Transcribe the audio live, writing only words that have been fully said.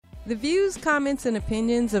The views, comments, and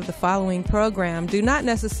opinions of the following program do not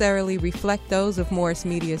necessarily reflect those of Morris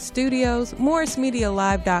Media Studios,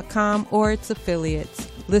 MorrisMediaLive.com, or its affiliates.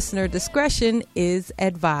 Listener discretion is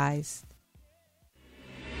advised.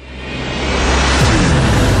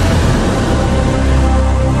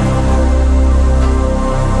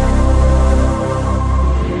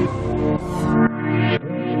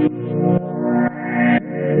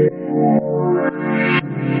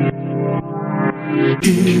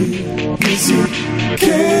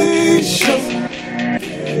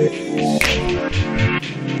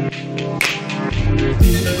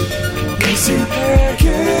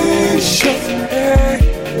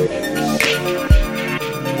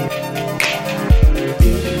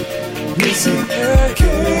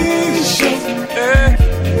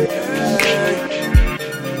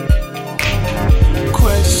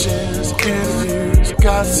 Questions, interviews,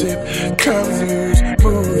 gossip, current news,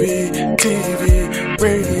 movie, TV,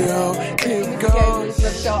 radio. Here we go.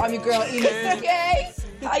 I'm your girl, Ina. Okay.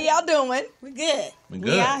 How y'all doing? We good.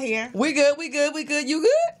 We out here. We good. You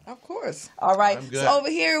good? Of course. All right. I'm good. So over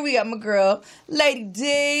here we got my girl, Lady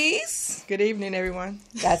D's. Good evening, everyone.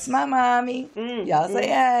 That's my mommy. Y'all say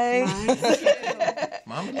hey.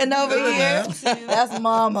 Mama And over good, here, man. that's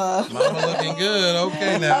Mama. Mama looking good.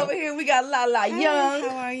 Okay now. Over here we got La Young.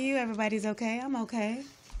 How are you? Everybody's okay? I'm okay.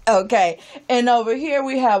 Okay. And over here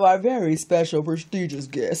we have our very special, prestigious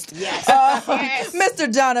guest. Yes.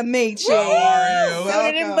 Mr. John Amici. How are you?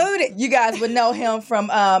 Suited and booted. You guys would know him from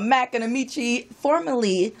Mac and Amici,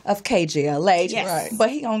 formerly of KJLH. Yes. Right. But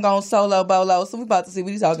he gonna go solo bolo, so we about to see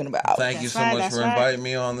what he's talking about. Thank you That's so right, much that's for right. inviting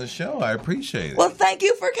me on the show. I appreciate it. Well, thank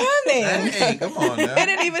you for coming. Hey, come on now. It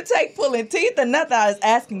didn't even take pulling teeth or nothing. I was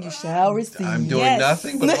asking you, shall receive. I'm doing Yes.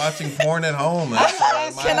 nothing but watching porn at home. That's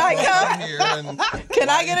Can I come? Here and Can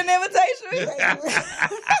I get an invitation?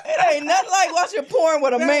 It ain't nothing like watching porn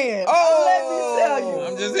with a man. Oh. Let me tell you.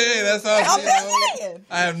 I'm just here. That's all. I'm you just know. saying.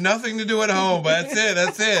 I have nothing to do at home, but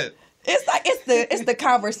that's it. It's like it's the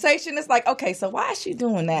conversation. It's like, okay, so why is she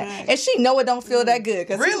doing that? Right. And she know it don't feel that good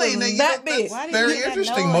because Really? Now, you that know, big. Why that's do you very get that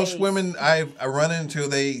interesting. noise? Most women I run into,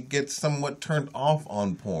 they get somewhat turned off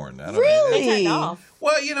on porn. I don't know. Really? They turned off.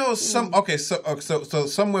 Well, you know, some so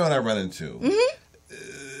some women I run into,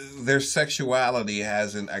 their sexuality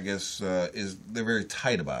hasn't, I guess, is they're very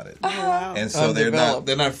tight about it, and so they're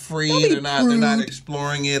not free. They're not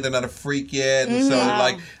exploring it. They're not a freak yet, and so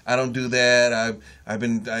like I don't do that. I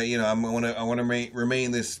want to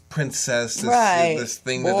remain this princess, this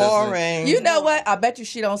thing that doesn't. Boring. You know what? I bet you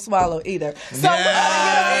she don't swallow either. So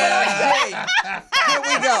Yeah. Here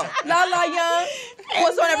we go. La Young,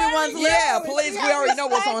 what's on everyone's list? Yeah, please. We already know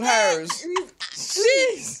what's on hers.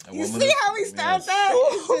 Jeez. A You woman- see how we start yes.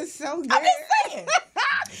 that? This is so good. I'm just saying.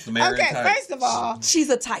 That's the Marion Okay, type. first of all, She's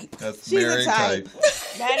a type. That's she's Marion a type.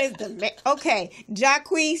 That is the okay.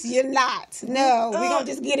 Jacquees, you're not. No, we're gonna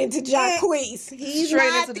just get into Jacquees. He's Straight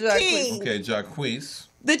not into the Jacquees. king. Okay, Jacquees.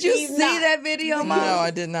 Did you He's see not. that video, Mom? No,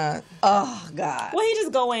 I did not. Oh, God. Well, he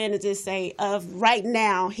just go in and just say, right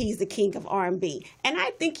now, he's the king of R&B. And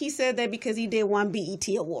I think he said that because he did one BET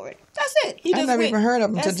award. That's it. He I just never went. even heard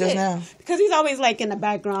of him till That's just it. now. Because he's always like in the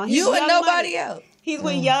background. He's You and Young nobody Money. else. He's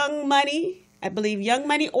with Young Money. I believe Young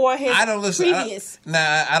Money or his I don't listen. previous.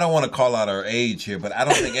 I don't want to call out our age here, but I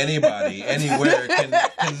don't think anybody anywhere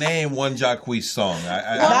can name one Jacquees song.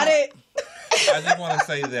 Not it. I just want to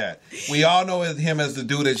say that we all know him as the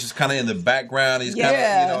dude that's just kind of in the background. He's kind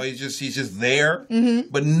Yeah. of, he's just there.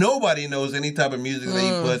 But nobody knows any type of music that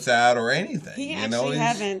he puts out or anything. He you know, actually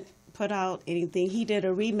He's- haven't put out anything. He did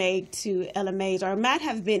a remake to Ella May's, or it might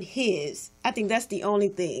have been his. I think that's the only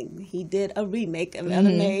thing. He did a remake of Ella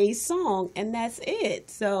May's song, and that's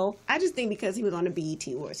it. So I just think because he was on the BET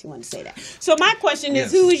Awards, he wanted to say that. So my question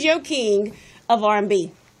is, Yes. who is your king of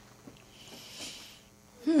R&B?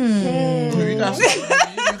 You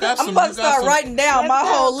got I'm about to start writing down my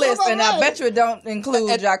whole list, and I right. bet you it don't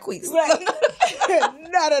include Jacquees.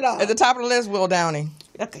 Not at all. At the top of the list, Will Downing.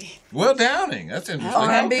 Okay. Will Downing. That's interesting.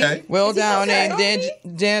 R&B. Okay. Will Downing, okay?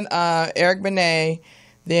 then Eric Benet,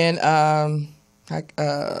 then who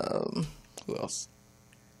else?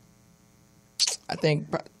 I think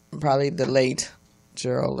probably the late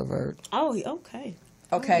Gerald Levert. Oh, okay.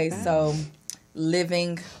 Okay, so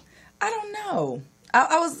living, I don't know.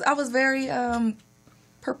 I was very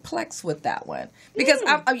perplexed with that one because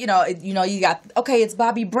you got it's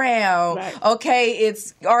Bobby Brown, Right. okay,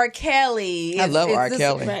 it's R. Kelly. I love it's R. this-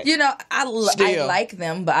 Kelly. Right. You know, I Still. like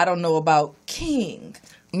them, but I don't know about King.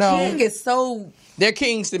 No, King is so they're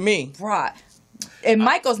kings to me. broad, and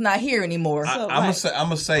Michael's not here anymore. So, I'm right.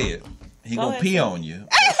 gonna say it. He Go gonna ahead, pee sir. on you.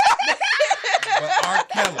 But R.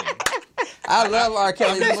 Kelly. I love R.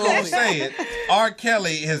 Kelly's I'm gonna movies. say it. R.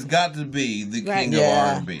 Kelly has got to be the king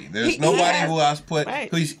Yeah. of R&B. There's nobody who else put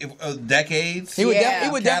who's decades. He would, Yeah. he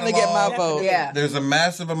would definitely get my vote. Yeah. There's a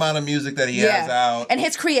massive amount of music that he has out. And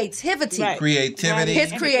his creativity. Right. Creativity.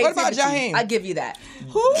 His creativity. What about Jaheim? I give you that.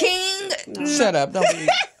 King. Shut up. Don't believe.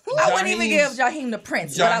 I wouldn't even give Jaheim the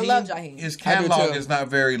Prince, but I love Jaheim. His catalog is not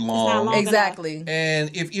very long. Exactly.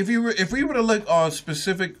 And if we were to look on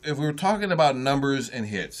specific, if we were talking about numbers and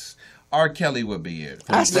hits, R. Kelly would be it.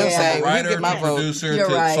 I still say From writer to producer to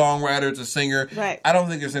songwriter to singer. Right. I don't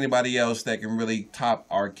think there's anybody else that can really top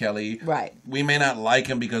R. Kelly. Right. We may not like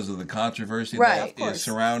him because of the controversy Right. that is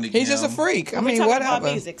surrounding him. He's just a freak. I We're mean, talking whatever.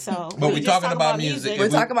 about music, so But we're talking about music. We're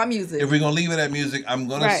talking about music. If we're gonna leave it at music, I'm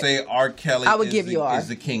gonna say R. Kelly. I would give you R. Is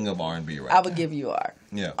the king of R&B right I would give you R.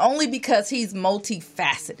 Yeah. Only because he's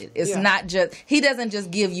multifaceted. It's not just, he doesn't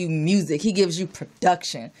just give you music. He gives you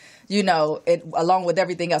production, you know, along with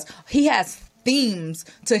everything else. He has themes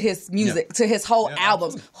to his music, to his whole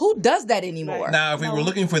albums. Absolutely. Who does that anymore? Now, if we were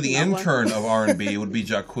looking for the intern of R&B, it would be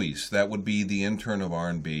Jacquees. That would be the intern of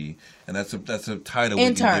R&B, and that's a title.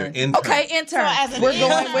 Intern. Okay, intern. So we're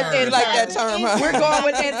going with intern. Like that term, huh? We're going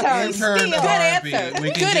with intern. Intern of Good R&B. answer.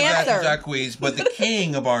 We can Good give answer. that to Jacquees, but the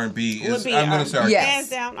king of R&B is, Would be I'm going to say R. Kelly. Yes. Hands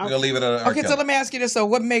down. We're going to leave it at R. Okay, Kelly. so let me ask you this. So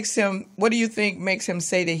what do you think makes him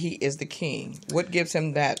say that he is the king? What gives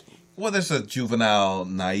him that? Well, there's a juvenile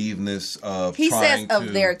naiveness of He trying says of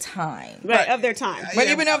to... their time. Right, of their time. But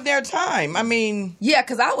even of their time, I mean... Yeah,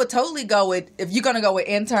 because I would totally go with, if you're going to go with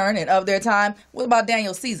intern and of their time, what about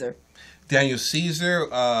Daniel Caesar? Daniel Caesar,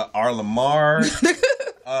 R. Lamar.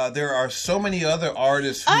 There are so many other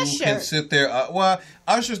artists who Usher. can sit there. Well,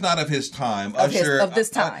 Usher's not of his time. Of Usher this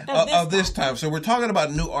time. Of this time. So we're talking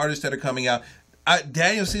about new artists that are coming out.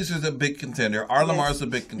 Daniel Caesar's a big contender. R. Lamar's a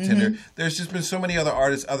big contender. Mm-hmm. There's just been so many other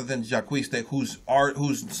artists other than Jacquees that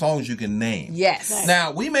whose songs you can name. Yes. Right.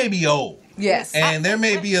 Now we may be old. Yes. And there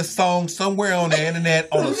may be a song somewhere on the internet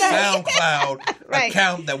on a SoundCloud Right.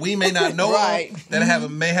 account that we may not know Right. of, that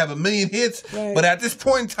may have a million hits. Right. But at this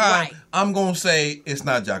point in time, Right. I'm going to say it's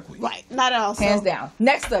not Jacquees. Right, not at all. So, Hands down.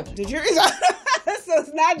 Next up. Did you? So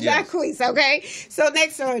it's not Yes. Jacquees, okay? So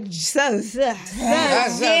next are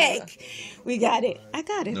Jake. We got it. I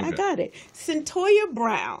got it. I Okay. got it. Centoya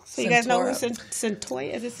Brown. So you guys know who Centora.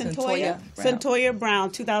 Centoya is? It Centoya? Centoya Brown. Centoya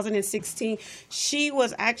Brown, 2016. She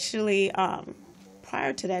was actually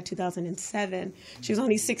prior to that, 2007. She was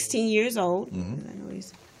only 16 years old. I know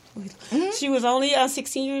he's. She was only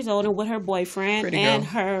 16 years old and with her boyfriend, Pretty and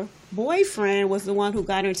girl. her boyfriend was the one who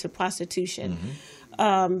got her into prostitution,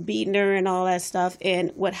 beating her and all that stuff.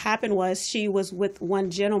 And what happened was she was with one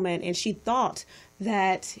gentleman and she thought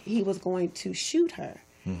that he was going to shoot her.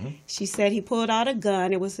 She said he pulled out a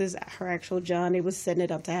gun. It was her actual gun. They was setting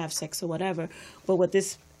it up to have sex or whatever. But with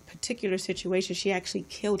this particular situation, she actually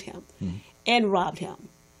killed him and robbed him.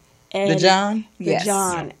 And The John? Yes.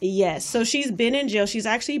 John, yes. So she's been in jail. She's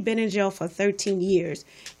actually been in jail for 13 years,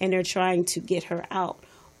 and they're trying to get her out.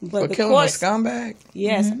 But For the killing a courts, scumbag?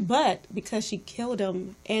 yes, but because she killed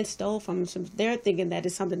him and stole from him, they're thinking that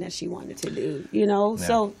it's something that she wanted to do, you know? Yeah.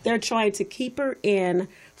 So they're trying to keep her in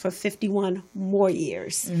for 51 more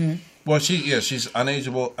years. Well, she's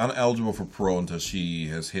ineligible for parole until she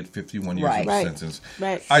has hit 51 years Right. of Right. sentence.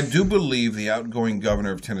 Right. I do believe the outgoing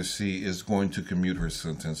governor of Tennessee is going to commute her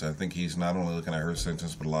sentence. I think he's not only looking at her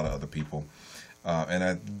sentence, but a lot of other people. And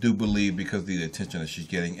I do believe because of the attention that she's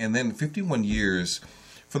getting. And then 51 years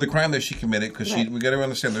for the crime that she committed, because we got to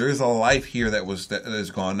understand there is a life here that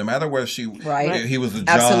is gone. No matter whether he was a John,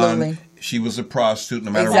 Absolutely. she was a prostitute.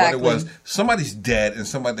 No matter Exactly. what it was, somebody's dead, and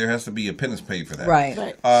there has to be a penance paid for that.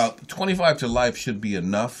 Right. Right. 25 to life should be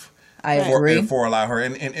enough. I agree. For allow her,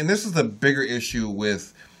 and this is the bigger issue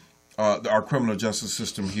with our criminal justice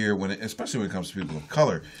system here, especially when it comes to people of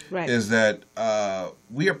color, Right. is that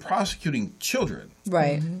we are prosecuting children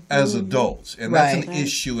Right. as adults, and that's Right. an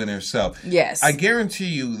issue in itself. Yes. I guarantee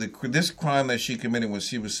you, this crime that she committed when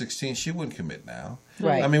she was 16, she wouldn't commit now.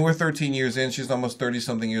 Right. I mean, we're 13 years in. She's almost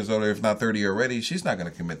 30-something years older, if not 30 already. She's not going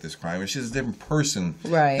to commit this crime, and she's a different person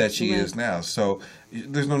Right. that she is now. So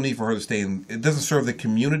there's no need for her to stay in. It doesn't serve the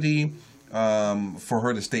community for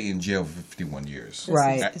her to stay in jail for 51 years.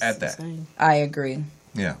 Right. At that. Insane. I agree.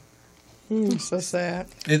 Yeah. So sad.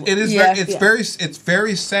 It is. Yeah. It's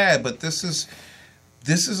very sad. But this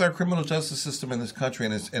is our criminal justice system in this country,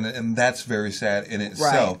 and that's very sad in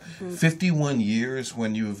itself. 51 years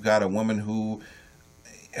when you've got a woman who.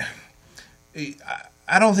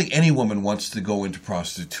 I don't think any woman wants to go into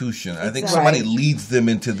prostitution. I think Exactly. somebody leads them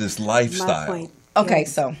into this lifestyle. My point. Okay,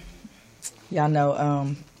 so y'all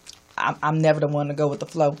know I'm never the one to go with the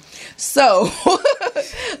flow. So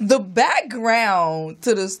The background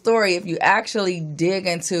to the story, if you actually dig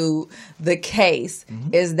into the case,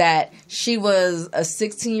 is that she was a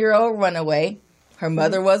 16-year-old runaway. Her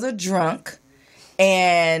mother was a drunk.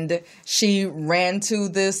 And she ran to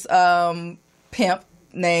this pimp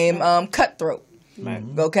named Cutthroat. Right.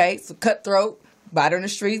 Okay? So Cutthroat bought her in the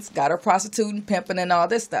streets, got her prostituting, pimping, and all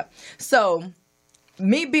this stuff. So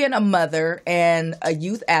me being a mother and a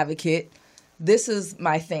youth advocate, this is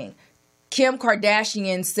my thing. Kim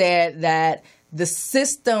Kardashian said that the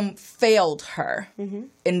system failed her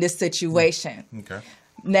in this situation. Okay.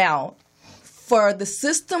 Now, for the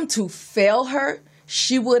system to fail her,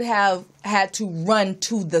 she would have had to run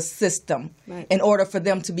to the system in order for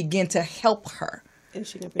them to begin to help her.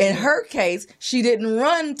 In her case, she didn't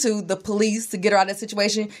run to the police to get her out of that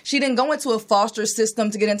situation. She didn't go into a foster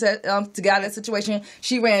system to get to get out of that situation.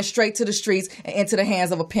 She ran straight to the streets and into the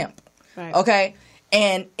hands of a pimp. Right. Okay?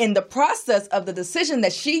 And in the process of the decision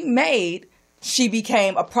that she made, she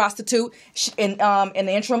became a prostitute. In the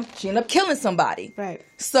interim, she ended up killing somebody. Right.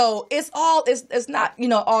 So it's not,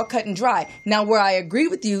 all cut and dry. Now, where I agree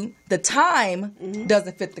with you, the time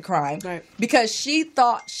doesn't fit the crime. Right. Because she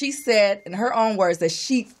said in her own words that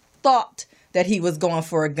she thought that he was going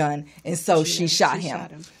for a gun, and so she shot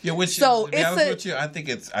him. Yeah, which so to be honest with you, I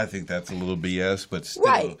think that's a little BS, but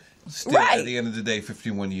still. Still, at the end of the day,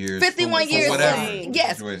 51 years. 51 years. For whatever.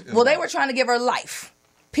 Yes. Well, they were trying to give her life.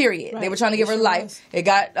 Period. Right. They were trying to give her life. It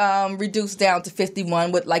got reduced down to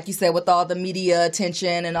 51 with, like you said, with all the media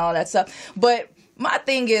attention and all that stuff. But my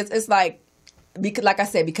thing is, it's like I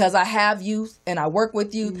said, because I have youth and I work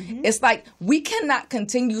with youth, it's like we cannot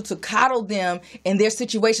continue to coddle them in their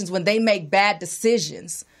situations when they make bad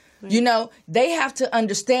decisions. Right. They have to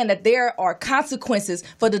understand that there are consequences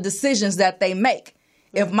for the decisions that they make.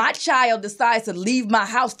 If my child decides to leave my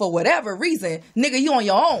house for whatever reason, nigga, you on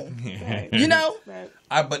your own. Right.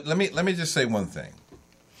 Right. But let me just say one thing.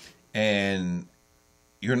 And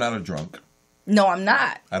you're not a drunk. No, I'm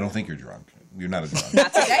not. I don't think you're drunk. You're not a drunk.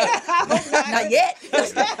 Not today. Not yet.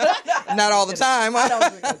 Not all the time. I don't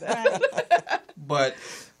drink that. But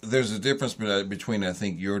there's a difference between, I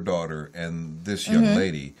think, your daughter and this young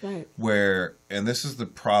lady. Right. And this is the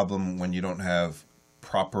problem when you don't have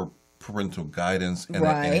proper parental guidance and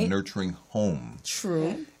a nurturing home.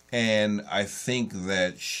 True. And I think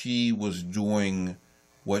that she was doing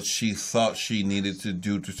what she thought she needed to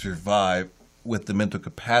do to survive with the mental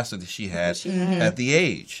capacity she had at the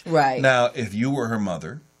age. Right. Now, if you were her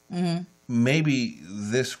mother, maybe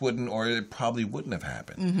this wouldn't, or it probably wouldn't have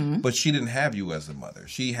happened. But she didn't have you as a mother.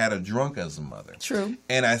 She had a drunk as a mother. True.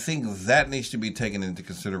 And I think that needs to be taken into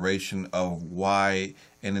consideration of why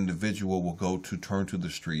an individual will turn to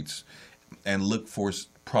the streets and look for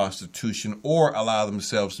prostitution or allow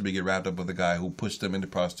themselves to get wrapped up with a guy who pushed them into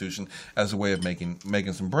prostitution as a way of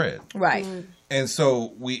making some bread. Right. And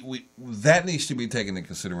so we that needs to be taken into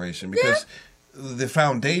consideration because the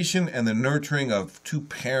foundation and the nurturing of two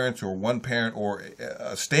parents or one parent or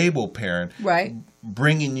a stable parent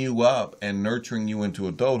bringing you up and nurturing you into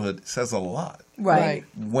adulthood says a lot. Right.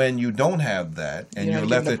 When you don't have that and you're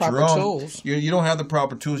left at your own, you don't have the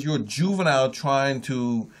proper tools. You're a juvenile trying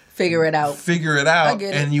to figure it out,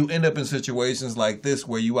 and you end up in situations like this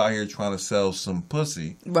where you out here trying to sell some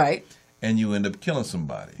pussy, right? And you end up killing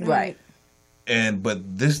somebody, right?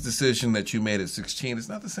 But this decision that you made at 16 is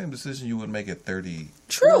not the same decision you would make at 30,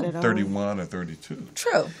 True, 31 or 32.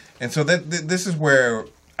 True. And so this is where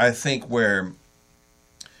I think where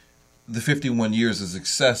the 51 years is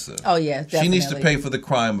excessive. Oh, yeah, definitely. She needs to pay for the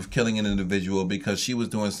crime of killing an individual because she was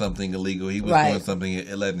doing something illegal. He was doing something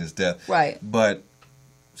that led in his death. Right. But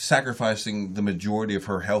sacrificing the majority of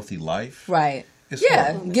her healthy life. Right.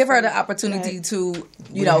 Give her the opportunity to,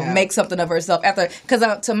 make something of herself after.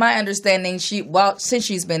 Because to my understanding, since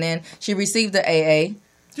she's been in, she received the AA.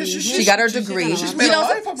 She got her degree. She's made a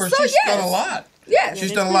life of her. She's done a lot. Yes.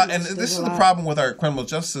 She's done a lot. And this is the problem with our criminal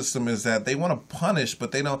justice system is that they want to punish,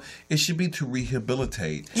 but they don't. It should be to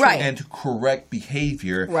rehabilitate and to correct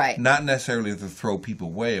behavior, not necessarily to throw people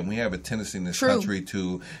away. And we have a tendency in this country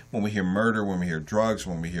to, when we hear murder, when we hear drugs,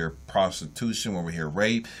 when we hear prostitution, when we hear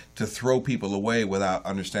rape, to throw people away without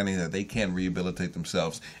understanding that they can rehabilitate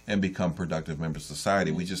themselves and become productive members of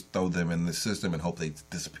society. We just throw them in the system and hope they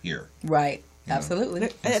disappear. Right. Absolutely.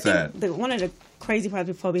 I think one of the crazy parts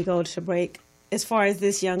before we go to break, as far as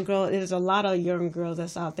this young girl, there's a lot of young girls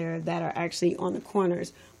that's out there that are actually on the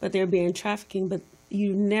corners, but they're being trafficking. But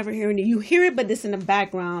you never hear it. You hear it, but it's in the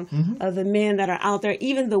background of the men that are out there.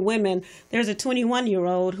 Even the women. There's a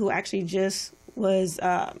 21-year-old who actually just was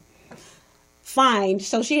fined,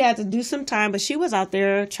 so she had to do some time, but she was out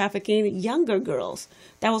there trafficking younger girls.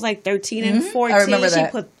 That was like 13 and 14. I remember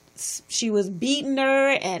that. She was beating her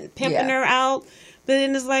and pimping her out. But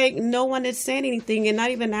then it's like no one is saying anything, and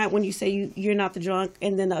not even that when you say you're not the drunk,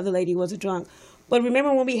 and then the other lady was a drunk. But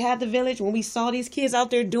remember when we had the village, when we saw these kids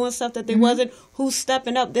out there doing stuff that they wasn't, who's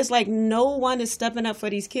stepping up? There's like no one is stepping up for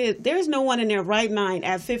these kids. There's no one in their right mind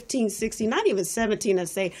at 15, 16, not even 17 that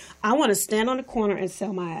say, I want to stand on the corner and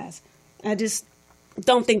sell my ass. I just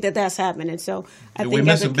don't think that that's happening. So I think we're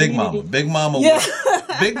missing Big Mama. Big Mama. Yeah.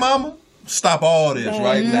 Big Mama. Stop all this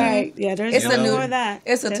right now. Right. Yeah, there's more of that.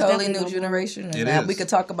 It's a totally new generation. And we could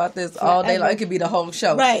talk about this all day long. It could be the whole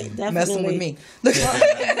show. Right, definitely. Messing with me.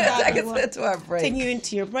 I can get to our break. Taking you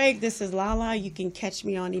into your break. This is Lala. You can catch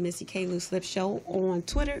me on the Missy K. Loose Lip Show on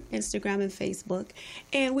Twitter, Instagram, and Facebook.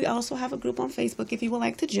 And we also have a group on Facebook if you would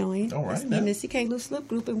like to join. All right. It's the Missy K. Loose Lip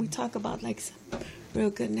group, and we talk about like some real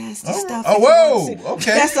good nasty stuff. Oh, whoa!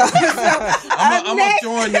 Okay. That's all. I'm gonna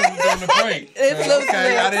join you during the break.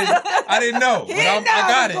 Okay, I didn't know, but I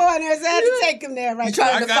got it. Going there, so I had to take him there. Right. You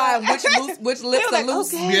trying to find which lips are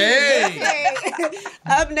loose? Okay.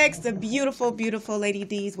 Up next, the beautiful, beautiful Lady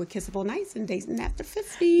D's with Kissable Nights and Dating After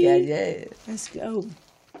 50. Yeah. Let's go.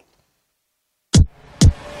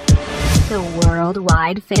 The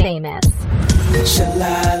worldwide famous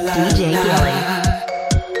DJ Gilly.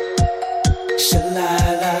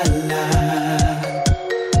 Sha-la-la-la,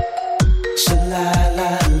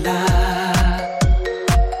 sha-la-la-la,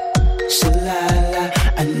 sha-la-la.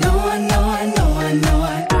 I know.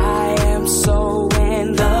 I am so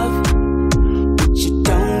in love, but you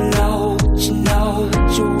don't know what you know,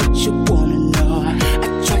 what you wanna know. I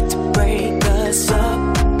tried to break us up.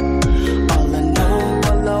 All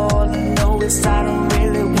I know is I don't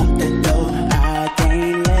really want that though. I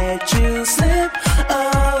can't let you slip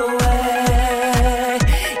away.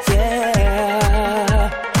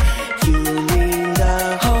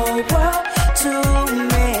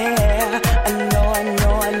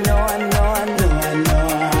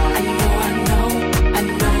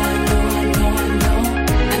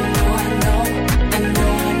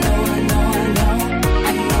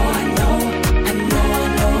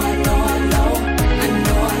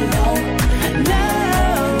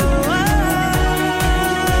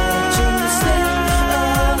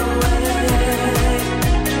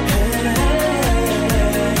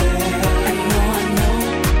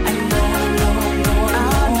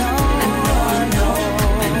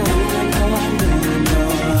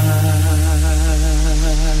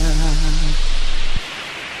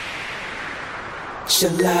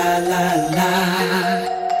 Sha-la-la-la,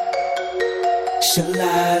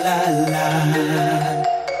 sha-la-la-la,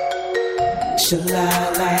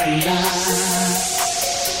 sha-la-la-la,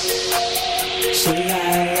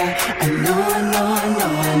 sha-la-la. I know.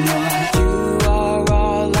 You are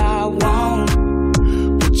all I want.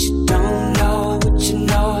 What you don't know, what you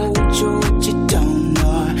know, what you don't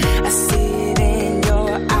know. I see it in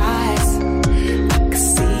your eyes. I can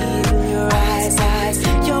see it in your eyes.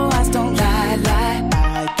 Your eyes don't lie.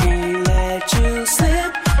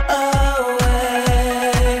 Slip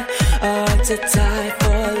away, to die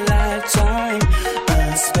for a lifetime, a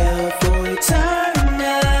spell for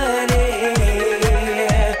eternity,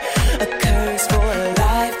 a curse for a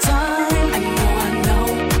lifetime. I know.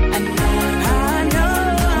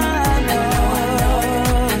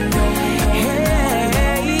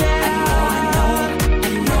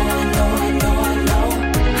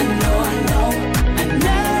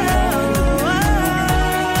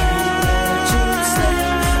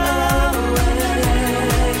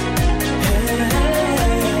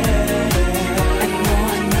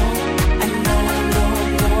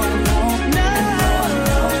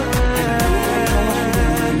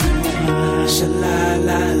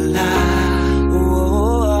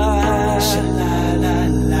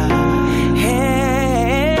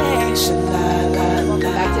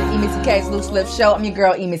 K's Loose Lip Show. I'm your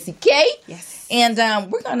girl, Missy K. Yes. And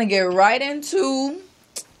we're going to get right into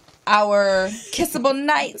our Kissable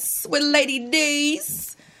Nights with Lady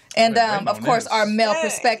D's. And, of course, our male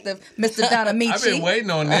perspective, Mr. Don Amici. I've been waiting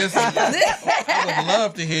on this. I would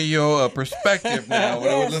love to hear your perspective now.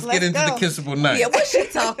 Yes, let's get into go. the Kissable Night. Yeah, what's she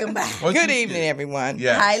talking about? Good evening, everyone.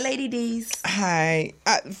 Yeah. Hi, Lady D's. Hi.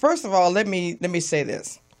 First of all, let me say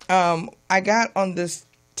this. I got on this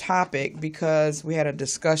topic because we had a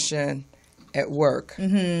discussion at work,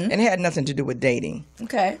 and it had nothing to do with dating.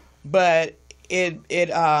 Okay. But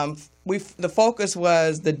the focus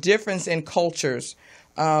was the difference in cultures.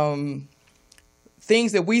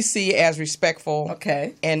 Things that we see as respectful,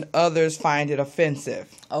 okay, and others find it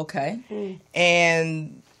offensive. Okay.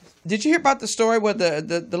 And Did you hear about the story where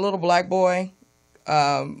the little black boy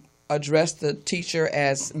addressed the teacher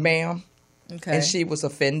as ma'am? Okay. And she was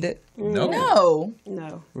offended? No.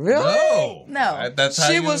 Really? No. That's how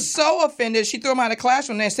She you- was so offended, she threw him out of the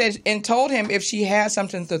classroom and told him if she had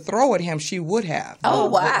something to throw at him, she would have. Oh,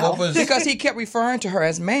 wow. What was Because he kept referring to her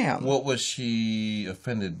as ma'am. what was she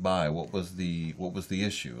offended by? What was the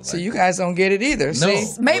issue? So you guys don't get it either. See?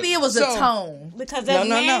 Maybe it was So- a tone. Because does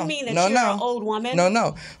man mean that you're an old woman?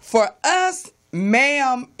 No. For us,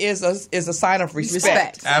 ma'am is a sign of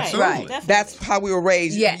respect. Absolutely. Right. That's how we were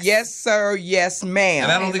raised. Yes. Yes, sir. Yes, ma'am.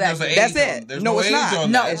 And I don't think there's an age. That's on- it. There's No, no it's age not.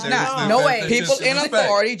 on No, that. it's There's- not. there's- No there's age. just People in respect.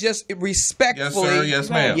 authority just respectfully. Yes, sir. Yes,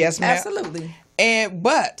 ma'am. Yes, ma'am. Absolutely.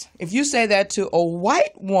 But if you say that to a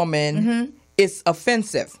white woman, it's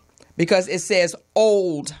offensive because it says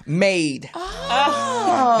old maid.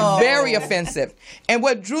 Oh. Very offensive. And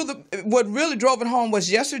what really drove it home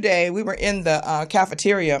was yesterday we were in the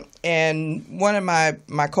cafeteria and one of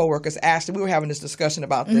my coworkers, Ashley, we were having this discussion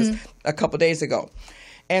about this a couple days ago.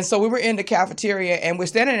 And so we were in the cafeteria and we're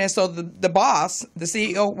standing there. And so the boss, the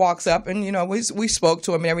CEO, walks up and, you know, we spoke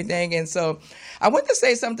to him and everything. And so I went to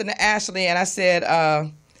say something to Ashley and I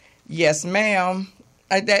said, yes, ma'am.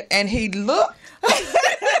 Like that. And he looked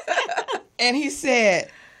and he said,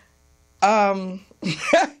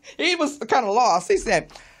 he was kind of lost. He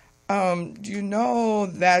said, do you know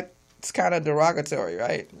that's kind of derogatory,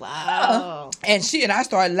 right? Wow. And she and I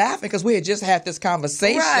started laughing because we had just had this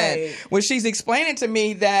conversation Right. where she's explaining to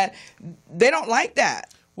me that they don't like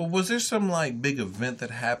that. Well, was there some like big event that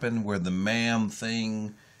happened where the ma'am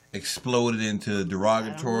thing exploded into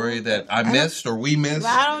derogatory that I missed or we missed?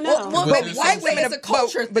 I don't know. Well, Was but there white some- women, it's a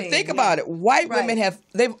culture but thing. think about it. White Right. women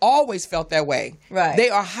they've always felt that way. Right. They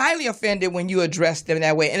are highly offended when you address them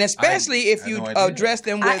that way. And especially if had you no idea. address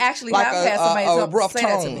them with I actually like have had somebody a rough say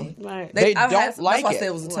that to tone. me. Right. They I've don't had, like that's why I it. said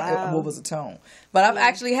it was a tone. Wow. What was a tone? But I've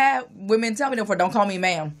actually had women tell me before, don't call me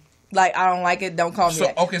ma'am. Like, I don't like it, don't call me So,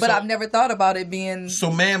 that. okay, but so- I've never thought about it being... So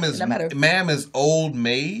ma'am is No matter. old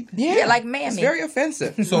maid. Yeah, like mammy. It's very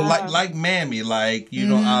offensive. So like mammy, like you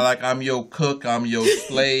know, I'm your cook, I'm your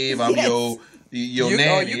slave, I'm your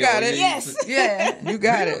nanny. you got it. Yes. Yeah. You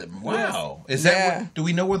got Really? it. Wow. Is that Yeah. what, do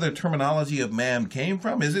we know where the terminology of ma'am came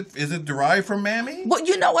from? Is it derived from mammy? Well,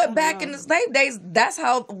 you know what? Back in the slave days, that's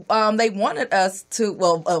how they wanted us to.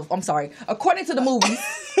 Well, I'm sorry. According to the movies,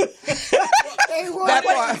 That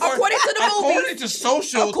part. according to the According movies, to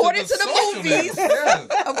social, According to the socialism. movies. Yes.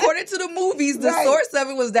 according to the movies, the source of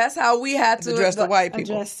it was that's how we had to Address the white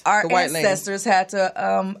people. Address- Our the white lady. ancestors had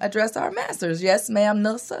to address our masters. Yes, ma'am.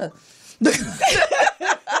 No, sir.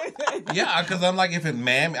 Yeah, because I'm like, if it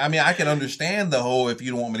mammy, I mean, I can understand the whole. If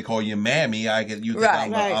you don't want me to call you mammy, you think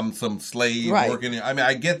Right. I'm some slave Right. working. I mean,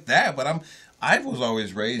 I get that, but I was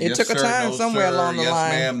always raised. It yes, took a sir, time no, somewhere sir, along the yes,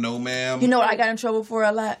 line. ma'am, no, ma'am. You know what I got in trouble for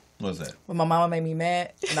a lot? What's that? When my mama made me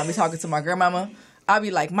mad, and I be talking to my grandmama, I'll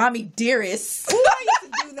be like, "Mommy, dearest." I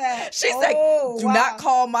used to do that. She's like, "Do not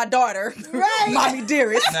call my daughter, Mommy,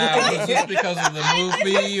 dearest." Now, was this because of the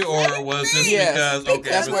movie, or was this Yes. because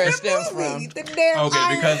That's it where it was- stems from.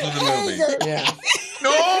 okay, because of the movie. Yeah.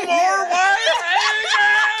 No more white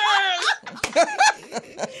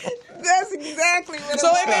That's exactly what So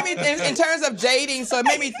it made me, in terms of dating, so it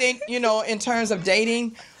made me think, in terms of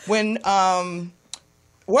dating, when,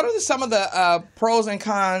 what are some of the pros and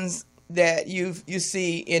cons that you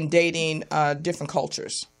see in dating different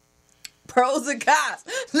cultures? Pros and cons.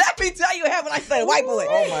 Let me tell you, when I said white boy.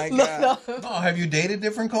 Oh my God. Oh, have you dated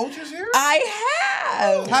different cultures here? I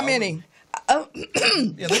have. How many?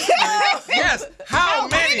 Yeah, yes. How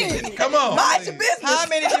many? Come on. Mind your business. How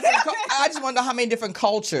many different, I just want to know how many different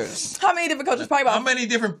cultures. How many different cultures? Probably How about. many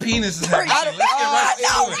different penises have you I seen? don't- Let's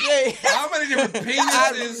get right into it. Yeah. How many different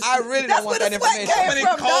penises? I really That's don't want where that the sweat information. How many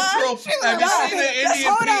from, cultural? Have you Don. seen an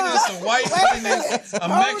Indian penis, a white penis, a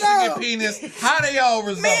Mexican penis? How they all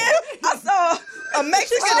result? Man, I saw a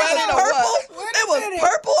Mexican. It Sweating was or purple. what? It was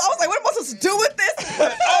purple. I was like, what am I supposed to do with this?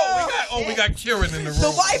 we got Kieran in the room.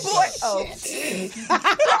 The white boy. Oh,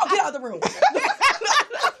 girl, get out of the room.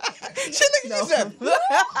 She looked at you.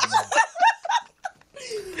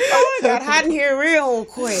 got hot in here real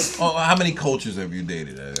quick. Oh, how many cultures have you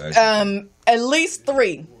dated? At least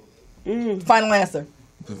 3. Final answer.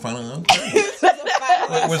 The final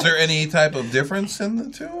okay. Was there any type of difference in the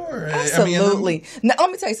two? Or, Absolutely. Now,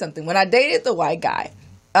 let me tell you something. When I dated the white guy,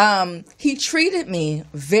 he treated me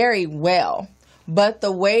very well. But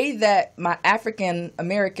the way that my African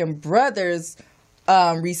American brothers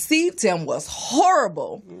received him was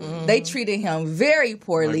horrible. They treated him very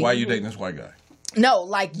poorly. Like, why are you dating this white guy? No,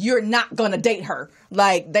 like you're not gonna date her.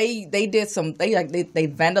 Like they did some. They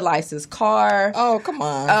vandalized his car. Oh, come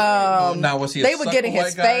on. Now was he? They would get in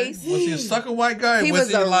his face. Was he a sucker white guy? He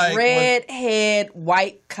was a redhead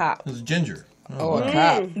white cop. He was ginger. Oh, a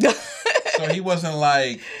cop. So he wasn't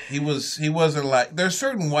like he wasn't like. There's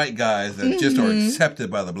certain white guys that just are accepted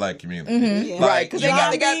by the black community, Mm-hmm. Right, because they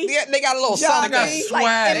got a little something. They got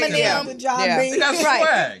swag. Like Eminem. They got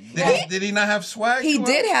swag. Did he not have swag? He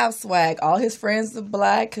did have swag. All his friends are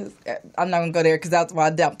black. Cause I'm not gonna go there because that's why I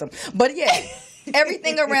dumped him. But yeah,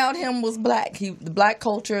 everything around him was black. The black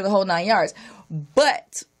culture, the whole 9 yards.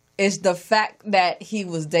 But it's the fact that he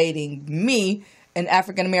was dating me, an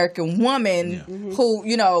African American woman who,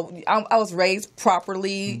 I was raised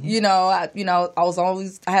properly. I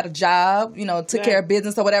had a job, took care of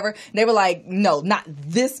business or whatever. And they were like, no, not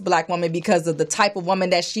this black woman because of the type of woman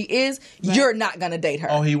that she is. Right. You're not gonna date her.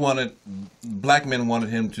 Oh, black men wanted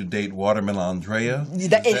him to date Watermelon Andrea. They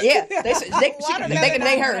can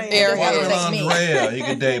date her. Watermelon Andrea, he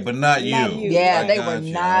could date, but not you. Yeah, they were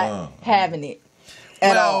not having it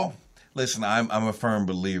at all. Listen, I'm a firm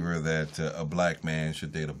believer that a black man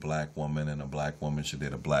should date a black woman and a black woman should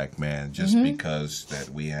date a black man just because that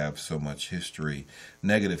we have so much history,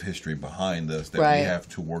 negative history behind us that we have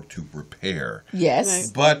to work to prepare.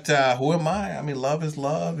 Yes. But who am I? I mean, love is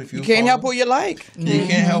love. If you can't help who you like. You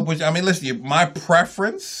can't help what I mean, listen, my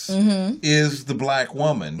preference is the black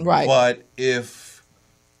woman. Right. But if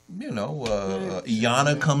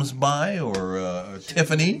Iana comes by or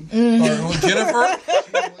Tiffany or Jennifer.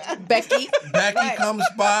 Becky comes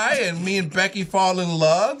by and me and Becky fall in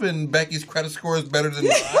love and Becky's credit score is better than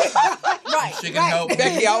mine. Right. She can help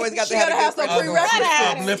Becky always got to have some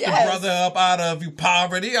prerequisites. Lift the brother up out of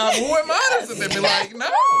poverty. Who am I to sit there and be like, no.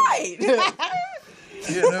 Right.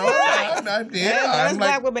 I did. There's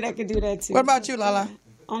black women that can do that too. What about you, Lala?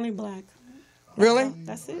 Only black. Really?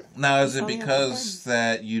 That's it. Now, is it because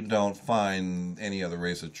that you don't find any other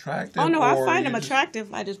race attractive? Oh, no, I find them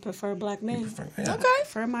attractive. I just prefer black men. Yeah. Okay.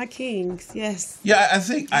 For my kings, yes. Yeah, I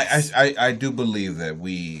think I do believe that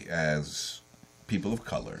we as people of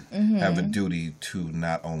color have a duty to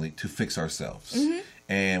not only to fix ourselves.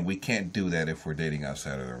 And we can't do that if we're dating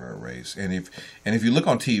outside of our race. And if you look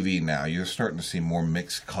on TV now, you're starting to see more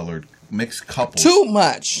mixed couples. Too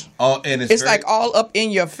much. And it's like all up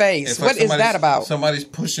in your face. What is that about? Somebody's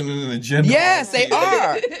pushing an agenda. Yes, they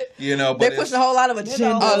are. But they're pushing a whole lot of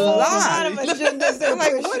agendas. A lot of agendas. I'm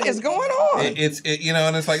like, what is going on? And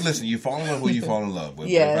it's like, listen, you fall in love with who you fall in love with.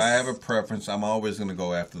 Yes. But if I have a preference, I'm always going to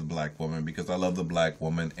go after the black woman because I love the black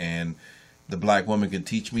woman and the black woman can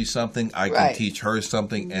teach me something. I can teach her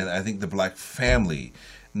something, and I think the black family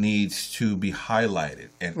needs to be highlighted,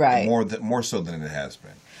 and more so than it has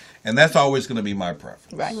been. And that's always going to be my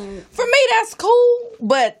preference. Right. For me, that's cool,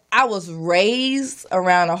 but I was raised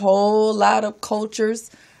around a whole lot of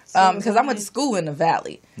cultures because I went to school in the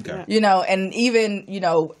Valley. Okay. And even,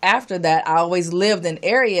 after that, I always lived in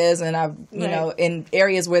areas and in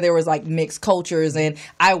areas where there was like mixed cultures, and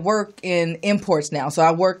I work in imports now. So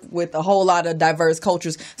I work with a whole lot of diverse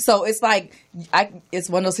cultures. So it's like, it's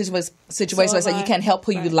one of those situations where it's like you can't help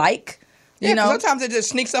who you like. Sometimes it just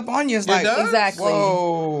sneaks up on you. It's like, exactly.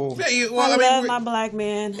 Whoa. Yeah, I love my black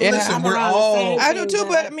man. Listen, we're all. I do too,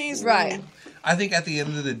 but it means right. I think at the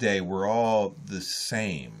end of the day, we're all the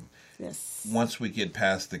same. Yes. Once we get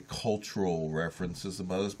past the cultural references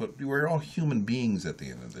about us, but we're all human beings at the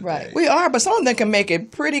end of the day. We are, but some of them can make it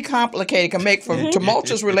pretty complicated, can make for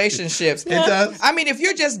tumultuous relationships. It does. I mean, if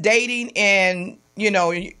you're just dating and, you're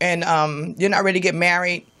not ready to get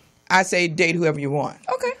married, I say date whoever you want.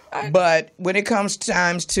 Okay. Right. But when it comes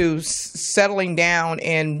times to settling down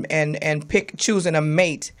and choosing a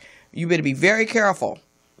mate, you better be very careful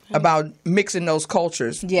about mixing those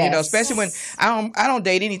cultures. Yes. Especially when I don't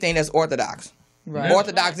date anything that's orthodox. Right.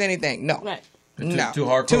 Orthodox anything. No. Right. No. Too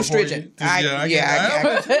hardcore. Too stringent. I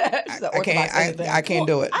can't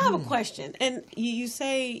do it. I have a question. And you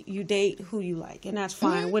say you date who you like, and that's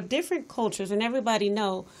fine. With different cultures, and everybody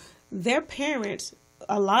know their parents,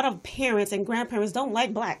 a lot of parents and grandparents don't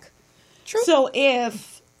like black. True. So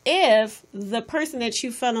if the person that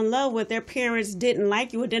you fell in love with, their parents didn't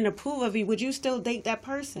like you or didn't approve of you, would you still date that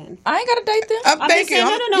person? I ain't got to date them. Thank you.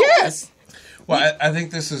 No. Yes. Well, I think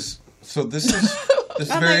this is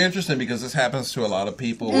very interesting because this happens to a lot of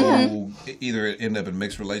people who either end up in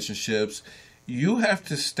mixed relationships. You have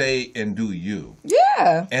to stay and do you.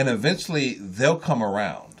 Yeah. And eventually they'll come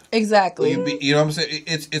around. Exactly. You know what I'm saying?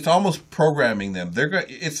 It's almost programming them.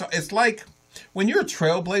 It's like when you're a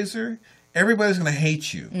trailblazer, everybody's going to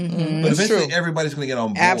hate you. Mm-hmm. But It's eventually true. everybody's going to get on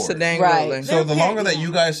board. Absolutely. Right. So the longer that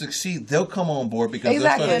you guys succeed, they'll come on board because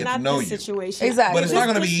Exactly. they'll start to get Not to know this you. situation. Exactly. But it's not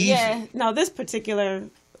going to be easy. Yeah, no, this particular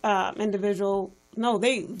individual, no,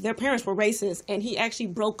 their parents were racist, and he actually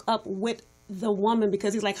broke up with the woman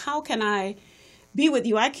because he's like, how can I be with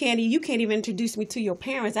you? You can't even introduce me to your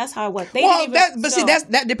parents. That's how what they Well, didn't even, see,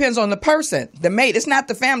 that depends on the person, the mate. It's not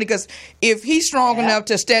the family, because if he's strong enough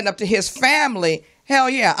to stand up to his family, hell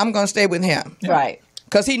yeah, I'm going to stay with him. Right.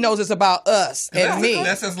 Because he knows it's about us and me.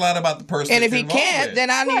 That says a lot about the person. And if that he you're involved can't, with. then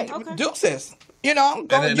I need deuces. You know,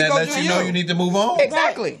 go, and you that go lets do you know you need to move on.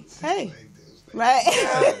 Exactly. hey, right.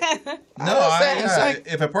 No, It's like-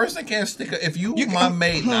 if a person can't stick up, if you my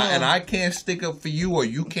mate and I can't stick up for you or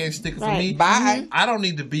you can't stick up for me, Bye. I don't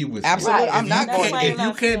need to be with Absolutely. you. I'm not That's going why to. you If you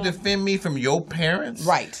left, can't yeah. defend me from your parents,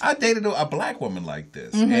 Right. I dated a black woman like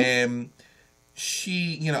this, and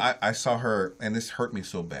she, I saw her, and this hurt me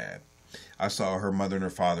so bad. I saw her mother and her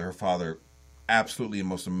father. Her father, absolutely the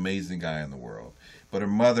most amazing guy in the world, but her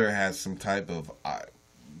mother had some type of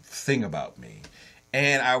thing about me.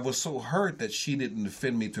 And I was so hurt that she didn't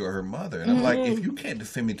defend me to her mother. And I'm like, if you can't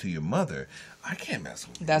defend me to your mother, I can't mess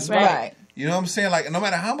with you. That's Right. right. You know what I'm saying? Like, no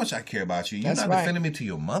matter how much I care about you, you're That's not right. defending me to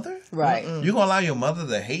your mother? Right. You're going to allow your mother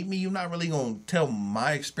to hate me? You're not really going to tell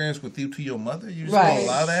my experience with you to your mother? You just going Right. to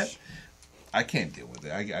allow that? I can't deal with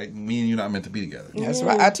it. Me and you not meant to be together. That's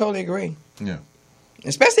right. I totally agree. Yeah.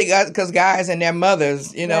 Especially because guys and their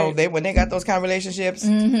mothers, Right. when they got those kind of relationships,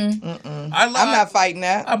 I'm I'm not fighting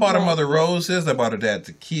that. I bought her mother roses. I bought her dad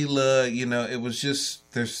tequila. It was just,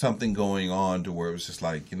 there's something going on to where it was just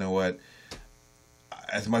like, you know what?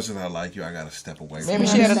 As much as I like you, I got to step away from Maybe you.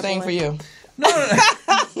 she had a thing for you.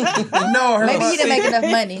 No, her Maybe he didn't make enough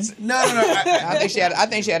money. No. I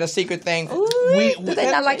think she had a secret thing. Do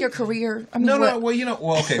they not like your career? I mean, No. what-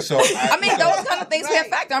 Well, okay. So I mean, those kind of things play a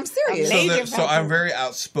factor. I'm serious. So I'm very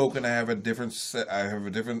outspoken. I have a different set. I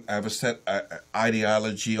have a set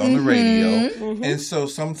ideology on the radio, and so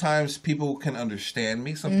sometimes people can understand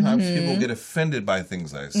me. Sometimes people get offended by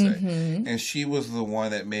things I say, and she was the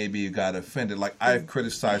one that maybe got offended. Like I've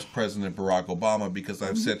criticized President Barack Obama because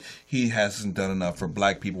I've said he hasn't done enough for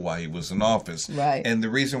black people while he was in office. Right. And the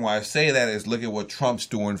reason why I say that is look at what Trump's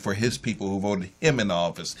doing for his people who voted him in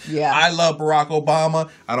office. Yeah. I love Barack Obama.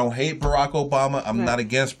 I don't hate Barack Obama. I'm not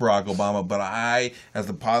against Barack Obama, but I, as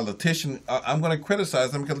a politician, I'm going to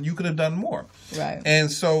criticize him because you could have done more. Right.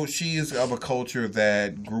 And so she is of a culture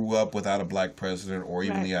that grew up without a black president or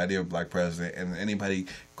even Right. the idea of a black president, and anybody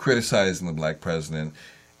criticizing the black president,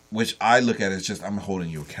 which I look at as just I'm holding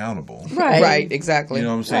you accountable. Right. Right, exactly. You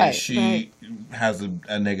know what I'm saying? Right. She has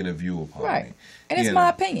a negative view upon Right. me. And it's You my know.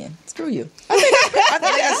 opinion. Screw you. I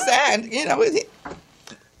think that's sad.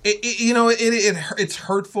 It's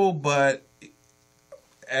hurtful, but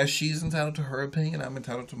as she's entitled to her opinion, I'm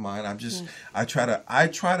entitled to mine. I try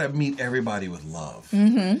to meet everybody with love.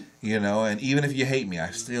 And even if you hate me,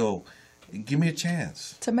 I still give me a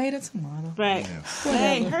chance. Tomato. Right.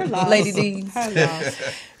 Hey, her loss. Lady D. Her loss.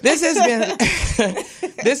 This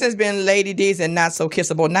has been Lady D's and Not So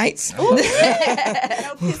Kissable Nights. No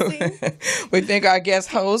kissing. We thank our guest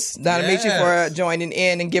host, Don Amici, Yes. for joining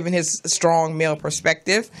in and giving his strong male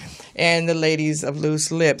perspective, and the ladies of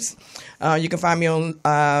Loose Lips. You can find me on,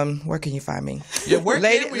 where can you find me? Yeah, where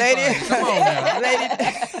can we find you? Come on now.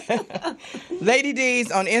 Lady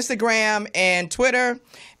D's on Instagram and Twitter,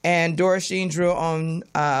 and Dorothy Drew on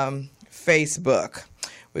Facebook.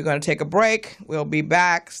 We're going to take a break. We'll be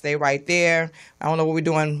back. Stay right there. I don't know what we're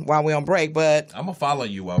doing while we're on break, but I'm going to follow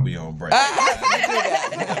you while we on break.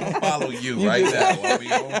 I'm going to follow you right now while we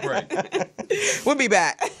on break. we'll be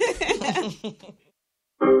back.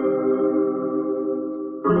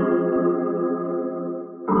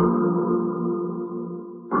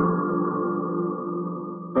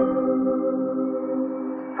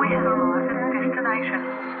 We have arrived at our destination.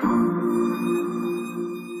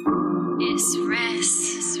 It's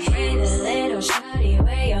rest. Hey, the little shawty,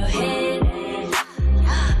 where your head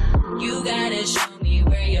at? You gotta show me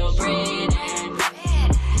where your bread at.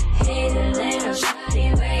 Hey, the little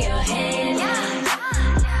shawty, where your head at?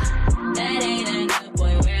 That ain't enough,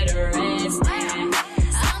 boy, where the rest at?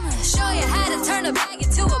 I'ma show you how to turn a bag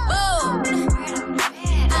into a boat.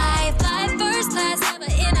 I fly first class, never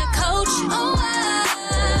in a coach. Oh,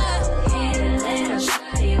 hey, the little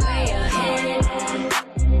shawty, where your head at?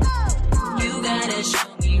 You gotta show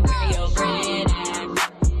me where your bread at.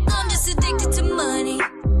 I'm just addicted to money.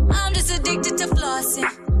 I'm just addicted to flossing.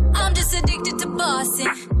 I'm just addicted to bossing.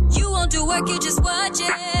 You won't do work, you just watch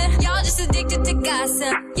it. Y'all just addicted to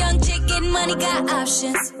gossip. Young chick getting money, got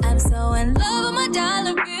options. I'm so in love with my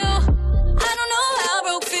dollar bill. I don't know how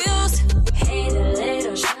broke feels.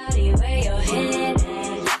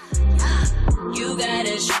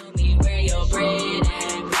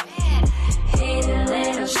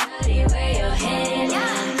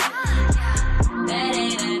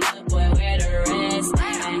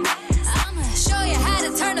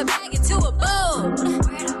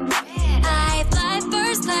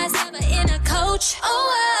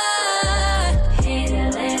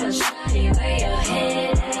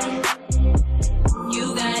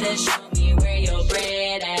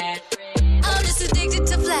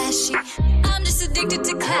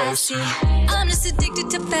 flashy. I'm just addicted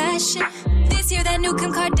to fashion. This year, that new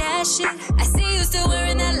Kim Kardashian. I see you still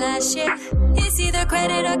wearing that last year. It's either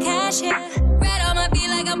credit or cash, yeah. Red on my feet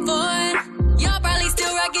like I'm foreign. Y'all probably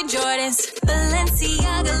still rocking Jordans.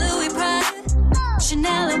 Balenciaga, Louis Prada,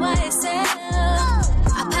 Chanel and YSL.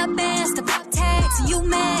 I pop bands to pop tags, and you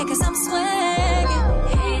mad cause I'm swagging.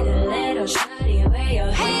 Hey, the little shawty, where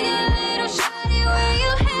your head at? Hey, the little shawty, where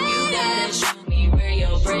your head at? You gotta show me where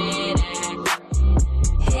your bread at.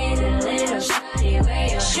 Hey, the little shawty, where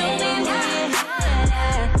your show head at?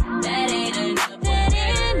 That ain't enough, that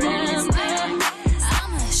ain't enough.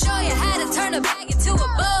 I'ma show you how to turn a bag into a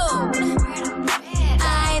boat.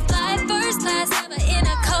 I fly first class ever in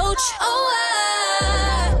a coach. Oh,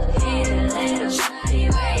 hey, the little shawty,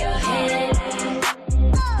 where your head at?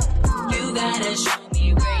 You gotta show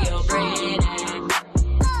me where your bread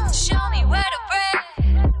at. Show me where the bread.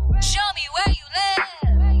 Show me where you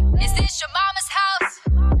live. Is this your mama's house?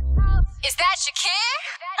 Is that your kid?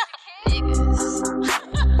 Niggas.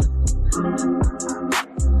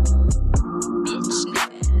 Bitch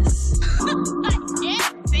niggas. I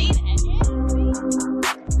can't see that.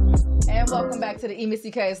 And welcome back to the E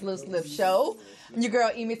Missy K's Loose Lip Show. I'm your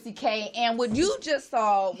girl E Missy K, and what you just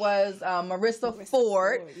saw was Marissa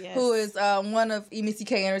Ford, yes. who is one of E Missy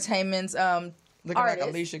K Entertainment's Looking artists. like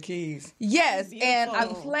Alicia Keys. Yes, Beautiful. and I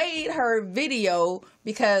played her video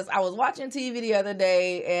because I was watching TV the other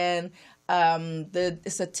day, and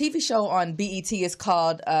it's a TV show on BET. It's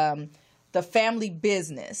called The Family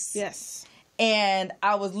Business. Yes. And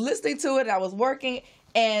I was listening to it, I was working,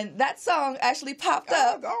 and that song actually popped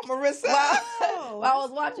up Oh, Marissa. while I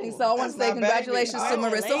was watching. So I want to That's say my baby. congratulations to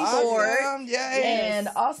Marissa Awesome. Ford. Yes. And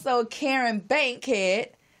also Karen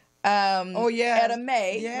Bankhead. Oh, yeah. Etta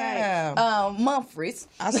May. Yeah. Mumfries.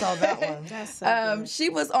 I saw that one. That's so good. She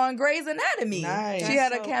was on Grey's Anatomy. Nice. She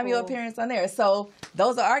had a That's so cameo cool. appearance on there. So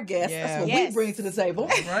those are our guests. Yeah. That's what Yes. we bring to the table.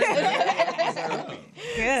 Right.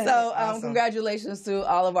 Good. So Awesome. congratulations to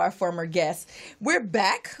all of our former guests. We're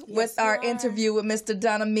back with you our are. interview with Mr.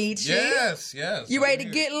 Donna Meach. Yes. You ready to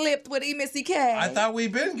get lipped with E Missy K? I thought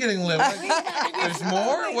we've been getting lit. There's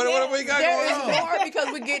more? What have we got there is going on? more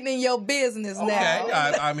because we're getting in your business now.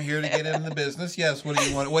 Okay, I'm here to get into the business. Yes, what do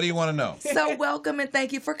you want? What do you want to know? So welcome and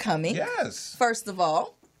thank you for coming. Yes. First of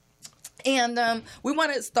all. And we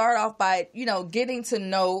want to start off by, getting to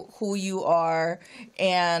know who you are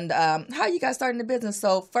and how you got started in the business.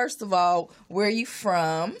 So first of all, where are you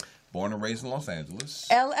from? Born and raised in Los Angeles.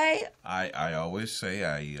 L.A.? I always say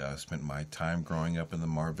I spent my time growing up in the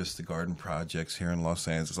Mar Vista Garden projects here in Los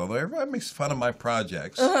Angeles. Although everybody makes fun of my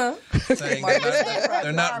projects, saying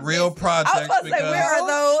they're not real I was projects about to say, where are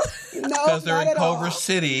those? because they're in Culver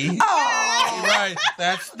City. Right,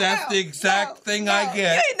 that's the exact thing I There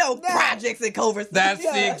get. ain't no projects in Culver City. That's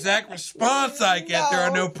the exact response I get. There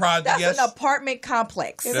are no projects. That's an apartment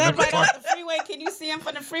complex. Is that right off the freeway? Can you see him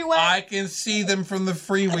from the freeway? I can see them from the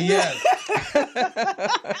freeway. Yes.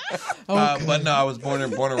 But no, I was born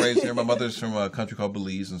and raised here. My mother's from a country called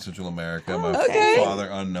Belize in Central America. My father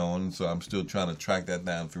unknown, so I'm still trying to track that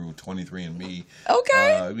down through 23andMe.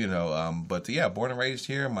 Okay. But yeah, born and raised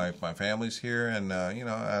here. My family's here, and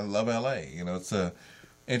I love LA. It's a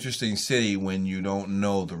interesting city when you don't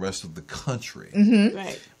know the rest of the country. Mm-hmm.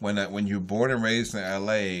 Right. When you're born and raised in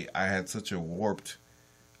LA, I had such a warped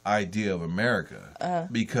idea of America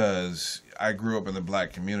because I grew up in the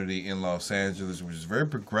black community in Los Angeles, which is very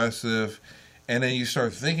progressive, and then you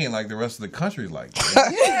start thinking like the rest of the country like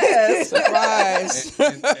that. Yes. Surprise.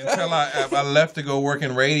 Until I left to go work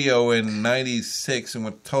in radio in '96 and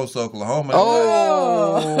went to Tulsa, Oklahoma.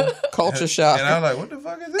 Oh, culture shock. And I was like, what the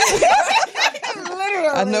fuck is this?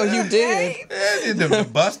 I know you did. The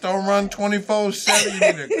bus don't run 24/7. You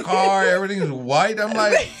need a car. Everything's white. I'm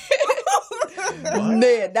like,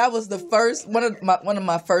 Man, that was the first one of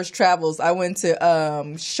my first travels. I went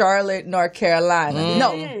to Charlotte, North Carolina.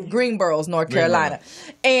 No, Greenboro, North Carolina.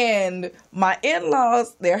 And my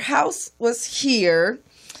in-laws, their house was here.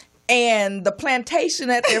 And the plantation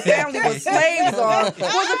that their family was slaves on was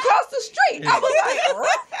across the street. I was like,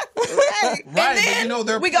 right, but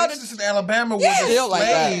there are places in Alabama where the Still like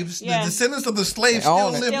that. slaves, the Yes. descendants of the slaves, They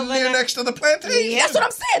own still it. live near next to the plantation. that's what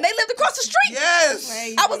I'm saying. They lived across the street.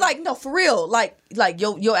 Yes. I was like, no, for real. Like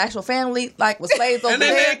your actual family, was slaves over And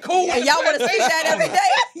then there. they're cool with And y'all the want to see that every day.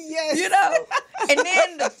 Yes. And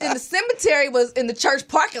then in the cemetery was in the church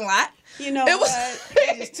parking lot. You know It was- what?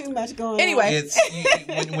 There's just too much going Anyway. on. It's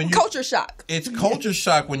when you Culture shock. It's culture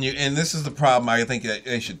shock when you, and this is the problem I think that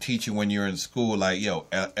they should teach you when you're in school. Like,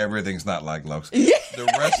 everything's not like Los. The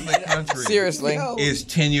rest of the country, Seriously. is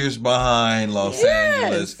 10 years behind Los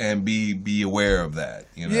Angeles, and be aware of that.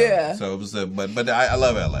 You know. Yeah. So it was but I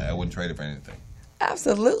love LA. I wouldn't trade it for anything.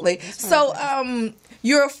 Absolutely. So,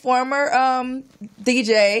 you're a former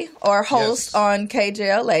DJ or host Yes. on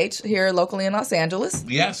KJLH here locally in Los Angeles.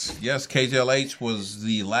 Yes. KJLH was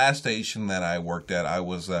the last station that I worked at. I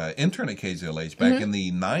was intern at KJLH back in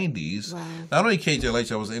the 90s. Wow. Not only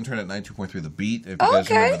KJLH, I was intern at 92.3 The Beat. If you guys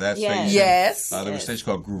remember that station. Yes. There was a station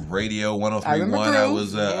called Groove Radio, I remember 103.1. I Groove.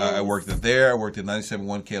 was I worked it there. I worked at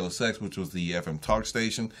 97.1 KLSX, which was the FM talk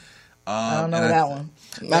station. I don't know that one.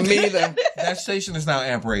 Not me either. That station is now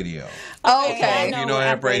Amp Radio. Okay. I You know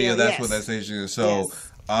Amp Radio, that's what that yes. station is. So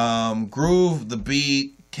Groove, The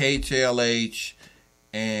Beat, KJLH,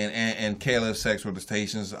 and KLSX were the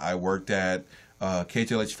stations I worked at.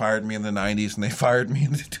 KJLH fired me in the 90s, and they fired me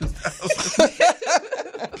in the 2000s.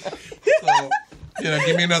 So,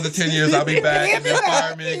 give me another 10 years, I'll be back, and they'll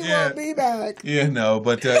fire me again. Be back. Yeah, no,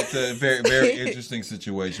 but it's a very, very interesting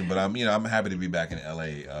situation. But I'm happy to be back in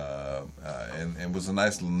LA, and it was a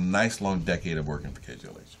nice long decade of working for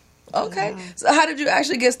KJLH. Okay. So how did you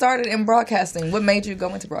actually get started in broadcasting? What made you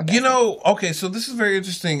go into broadcasting? So this is very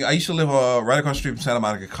interesting. I used to live right across the street from Santa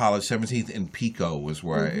Monica College. 17th and Pico was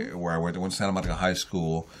where I went. I went to Santa Monica High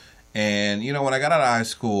School, and when I got out of high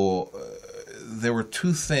school, there were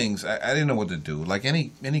two things I didn't know what to do. Like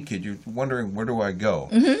any kid, you're wondering, where do I go?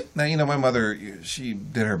 Mm-hmm. Now my mother, she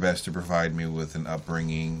did her best to provide me with an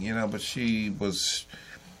upbringing, but she's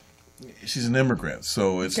an immigrant,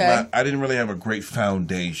 so it's not. I didn't really have a great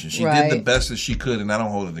foundation. She did the best that she could, and I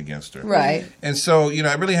don't hold it against her. Right. And so, I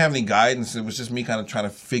really didn't have any guidance. It was just me kind of trying to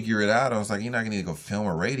figure it out. I was like, I need to go film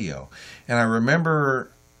a radio. And I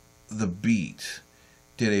remember The Beat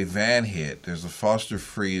did a van hit. There's a Foster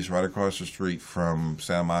Freeze right across the street from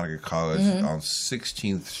Santa Monica College on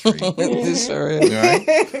 16th Street. This sure is.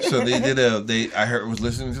 Right? So they did I was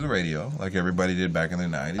listening to the radio like everybody did back in the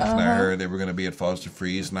 90s, and I heard they were going to be at Foster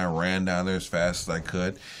Freeze, and I ran down there as fast as I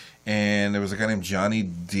could. And there was a guy named Johnny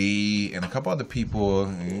D and a couple other people.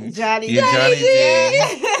 Johnny D. I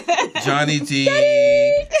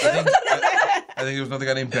think there was another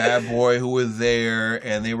guy named Bad Boy who was there,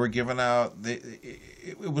 and they were giving out.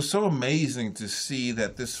 It was so amazing to see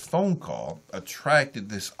that this phone call attracted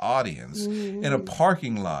this audience in a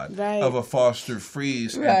parking lot of a Foster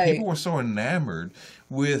Freeze, and people were so enamored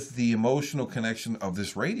with the emotional connection of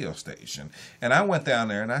this radio station. And I went down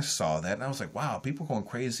there and I saw that, and I was like, wow, people going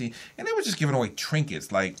crazy. And they were just giving away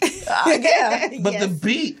trinkets. Like, But the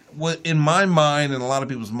beat, in my mind and a lot of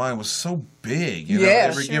people's mind, was so big.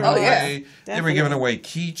 They were giving away they were giving away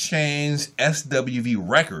keychains, SWV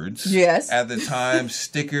records at the time,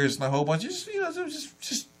 stickers, and a whole bunch of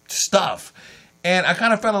just stuff. And I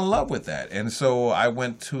kind of fell in love with that. And so I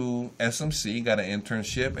went to SMC, got an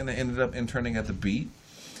internship, and I ended up interning at The Beat.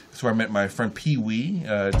 That's where I met my friend Pee Wee.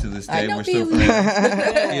 To this day, we're still friends.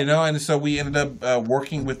 And so we ended up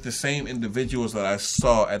working with the same individuals that I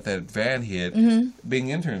saw at that van hit, being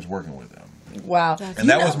interns, working with them. Wow. And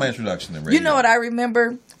that was my introduction to radio. You know what I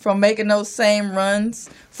remember from making those same runs?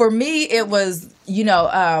 For me, it was,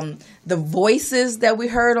 the voices that we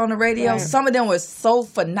heard on the radio. Right. Some of them were so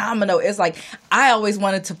phenomenal. It's like I always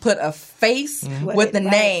wanted to put a face with the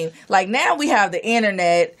name. Like now we have the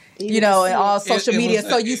internet, and all social media.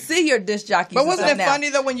 So you see your disc jockeys. But wasn't it funny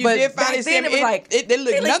though when you did finally see it? It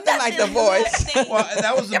looked nothing like the voice. Well,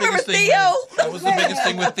 that was the biggest thing. Theo? That was the biggest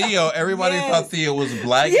thing with Theo. Everybody thought Theo was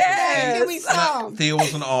black. Theo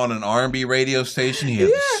wasn't on an R&B radio station. He had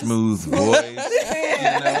a smooth voice.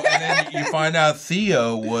 And then you find out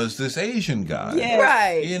Theo was this Asian guy.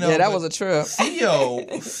 Right. That was a trip.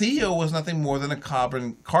 Theo was nothing more than a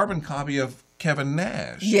carbon copy of Kevin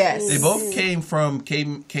Nash. Yes. They both came from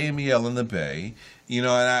KMEL in the Bay. And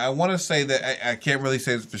I want to say that I can't really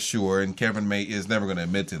say this for sure, and Kevin is never going to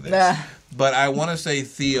admit to this. But I want to say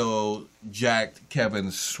Theo jacked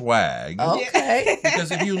Kevin's swag. Okay.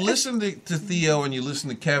 Because if you listen to Theo and you listen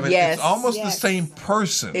to Kevin, it's almost the same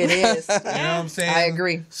person. It is. You know what I'm saying? I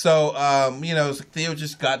agree. So, Theo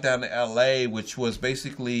just got down to L.A., which was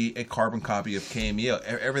basically a carbon copy of KMEL.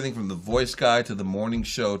 Everything from the voice guy to the morning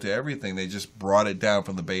show to everything, they just brought it down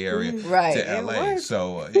from the Bay Area to L.A.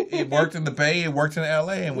 So it worked in the Bay, it worked in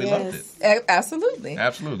L.A. and we loved it. Absolutely.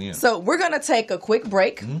 Absolutely, yeah. So we're going to take a quick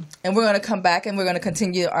break, and we're going to come back, and we're going to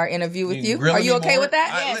continue our interview with you. Grilling Are you me okay more? with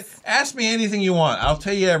that? Yes. Ask me anything you want. I'll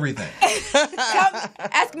tell you everything.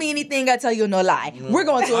 Ask me anything, I tell you no lie. We're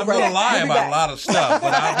going to a I'm break. going to lie We'll be about back. a lot of stuff,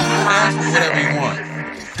 but I'll ask me whatever you want.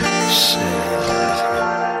 Shit.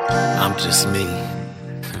 I'm just me.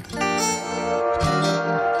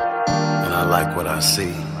 And I like what I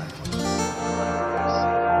see.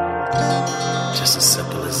 Just as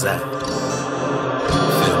simple as that.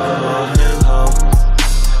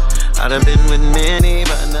 I done been with many,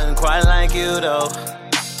 but nothing quite like you though.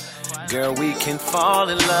 Girl, we can fall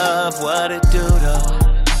in love, what it do though.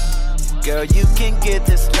 Girl, you can get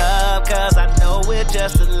this love, cause I know we're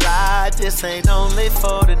just a lie. This ain't only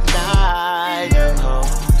for tonight.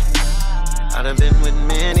 I done been with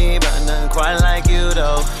many, but nothing quite like you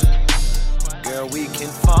though. Girl, we can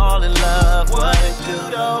fall in love, what it do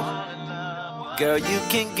though. Girl, you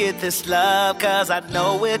can get this love, cause I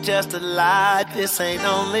know we're just a lie. This ain't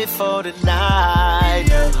only for tonight.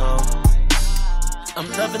 I'm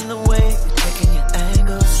loving the way you're taking your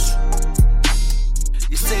angles.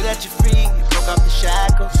 You say that you're free, you broke off the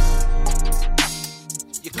shackles.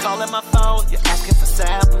 You're calling my phone, you're asking for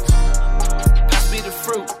samples. Pass me the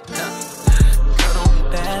fruit, girl, don't be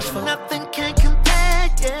bashful. Nothing can compare,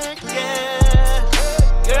 yeah, yeah.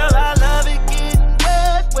 Girl, I love it getting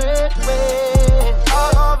wet, wet, wet.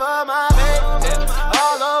 All over my bed, yeah.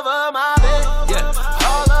 All over my bed, yeah.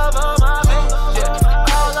 All over my bed,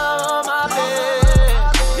 yeah. All over my bed,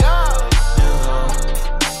 yeah.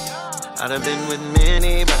 I done been with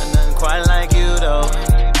many, but nothing quite like you though.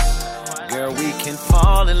 Girl, we can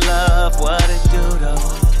fall in love, what it do though.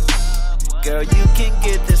 Girl, you can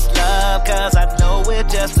get this love, cause I know we're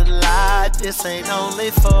just a lie. This ain't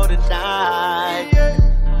only for tonight.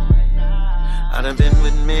 I done been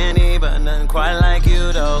with many, but nothing quite like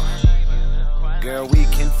you though. Girl, we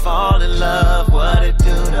can fall in love, what it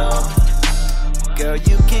do though. Girl,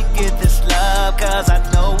 you can get this love, cause I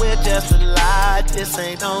know we're just a lie. This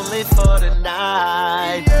ain't only for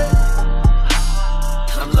tonight.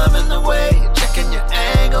 I'm loving the way you're checking your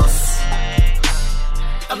angles.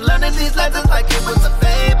 I'm learning these lessons like it was a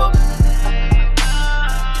fable.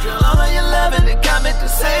 Girl, all of your loving, it got me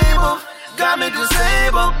disabled. Got me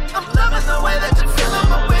disabled. I'm loving the way that you're feeling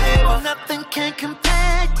my way. Nothing can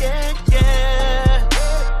compare, yeah, yeah.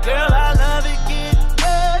 Girl, I love it getting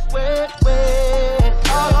wet, wet, wet.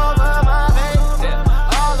 All over my bed, yeah.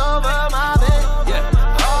 All over my bed, yeah.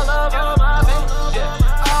 All over my bed, yeah.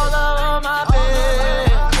 All over my bed,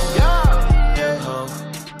 yeah.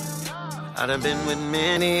 I done been with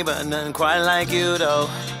many, but nothing quite like you though.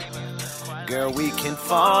 Girl, we can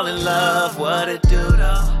fall in love, what it do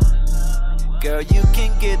though. Girl, you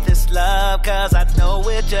can get this love, cause I know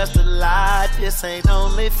we're just a lie. This ain't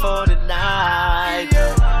only for tonight.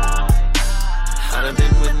 I done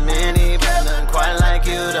been with many, but nothing quite like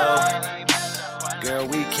you though. Girl,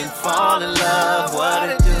 we can fall in love, what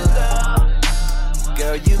it do though.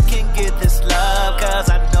 Girl, you can get this love, cause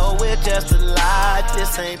I know we're just a lie.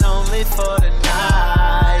 This ain't only for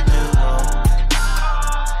tonight.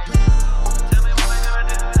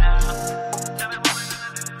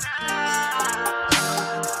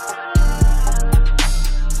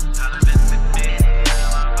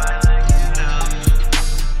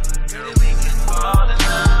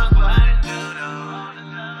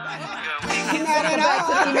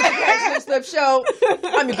 Show.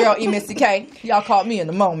 I'm your girl, E. Missy K. Y'all caught me in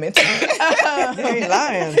the moment. You ain't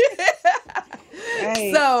lying.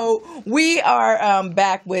 Hey. So we are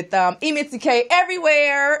back with E. Missy K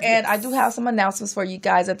everywhere, and I do have some announcements for you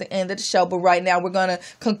guys at the end of the show. But right now, we're gonna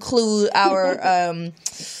conclude our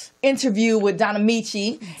interview with Donna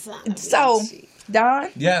Michi. So, Don.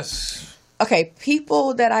 Yes. Okay,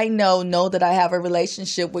 people that I know that I have a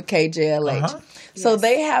relationship with KJLH. So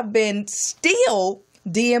they have been still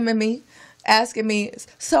DMing me, asking me,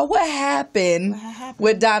 so what happened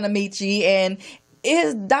with Donna Michi, and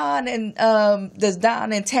does Don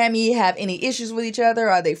and Tammy have any issues with each other?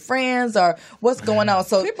 Are they friends, or what's going on?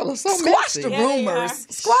 So people are so squash messy. the rumors.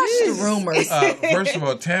 Squash the rumors. First of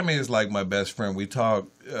all, Tammy is like my best friend. We talk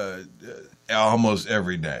almost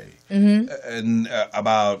every day, and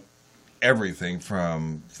about everything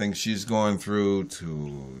from things she's going through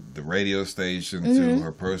to the radio station to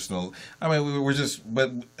her personal. I mean, we were just,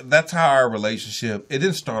 but that's how our relationship, it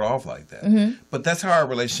didn't start off like that. But that's how our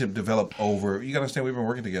relationship developed over, you got to understand, we've been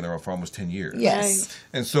working together for almost 10 years. Yes.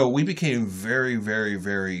 And so we became very, very,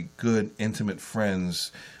 very good, intimate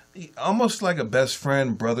friends, almost like a best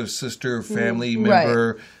friend, brother, sister, family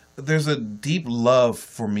member. There's a deep love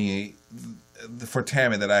for me for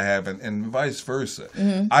Tammy that I have, and vice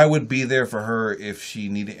versa. I would be there for her if she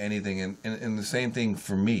needed anything, and the same thing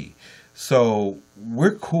for me. So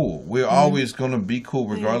we're cool. We're always going to be cool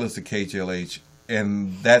regardless of KJLH,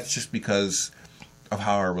 and that's just because of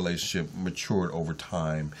how our relationship matured over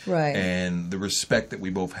time, Right. and the respect that we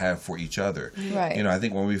both have for each other. Right. You know, I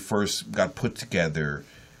think when we first got put together,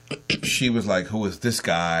 she was like, "Who is this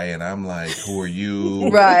guy?" And I'm like, "Who are you?"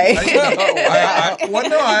 Right. I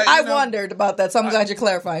wondered about that, so I'm glad you're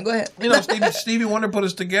clarifying. Go ahead. You know, Stevie Wonder put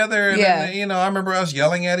us together, and then, you know, I remember us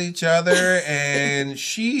yelling at each other, and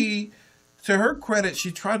she, to her credit,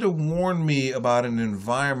 she tried to warn me about an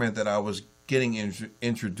environment that I was getting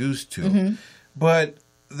introduced to. But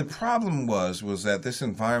the problem was that this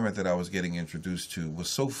environment that I was getting introduced to was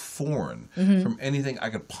so foreign from anything I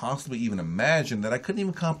could possibly even imagine that I couldn't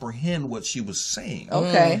even comprehend what she was saying.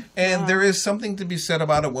 Okay. And there is something to be said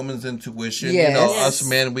about a woman's intuition. Yes. You know, us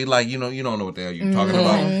men, we like, you know, you don't know what the hell you're talking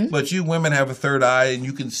about. But you women have a third eye and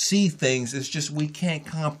you can see things. It's just we can't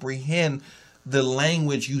comprehend the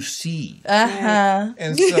language you see.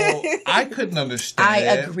 And so I couldn't understand I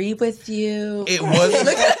it. agree with you. It wasn't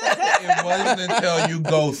until you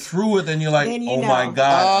go through it, then you're like, Then you oh know. my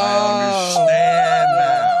God, I understand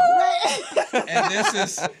now. And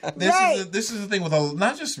this is the thing with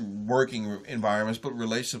not just working environments, but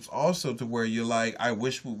relationships also, to where you're like, I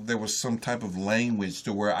wish there was some type of language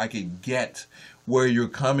to where I could get where you're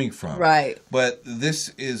coming from. Right. But this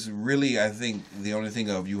is really, I think, the only thing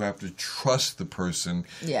of you have to trust the person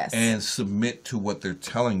Yes. and submit to what they're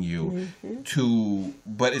telling you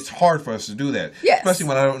but it's hard for us to do that. Yes. Especially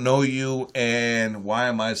when I don't know you, and why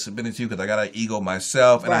am I submitting to you? Because I got an ego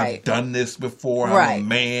myself, and Right. I've done this before. Right. I'm a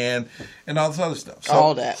man, and all this other stuff. So,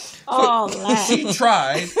 All that. All that. she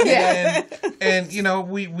tried, and you know,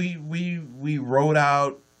 we wrote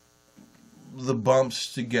out the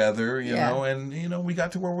bumps together, you know, and you know, we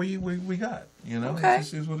got to where we got, you know. Okay. It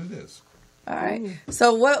just is what it is. All right.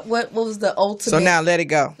 So what was the ultimate? So now let it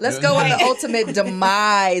go. Let's go with the ultimate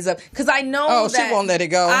demise of, because I know Oh, that she won't let it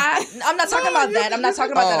go. I'm not talking about that. I'm not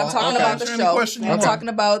talking about that. I'm talking okay. about the Answer any show. question you I'm want. talking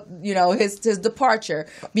about, you know, his departure,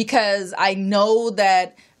 because I know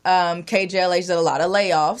that KJLH did a lot of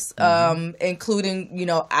layoffs, including, you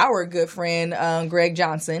know, our good friend Greg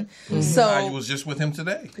Johnson. So I was just with him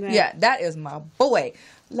today. yeah, that is my boy.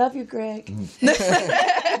 Love you, Greg.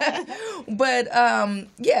 But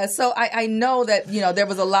yeah, so I know that, you know, there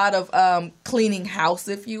was a lot of cleaning house,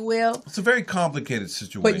 if you will. It's a very complicated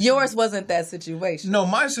situation. But yours wasn't that situation. No,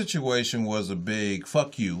 my situation was a big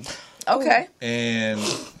fuck you. Okay. And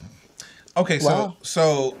okay, Wow.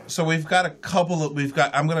 so we've got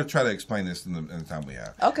I'm going to try to explain this in the time we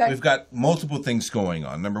have. Okay. We've got multiple things going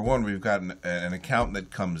on. Number one, we've got an accountant that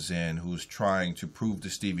comes in who's trying to prove to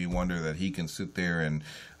Stevie Wonder that he can sit there and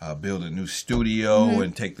build a new studio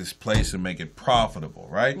and take this place and make it profitable,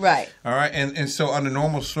 right? Right. All right. And so under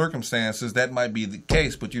normal circumstances, that might be the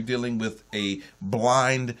case, but you're dealing with a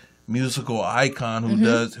blind musical icon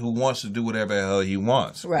who wants to do whatever the hell he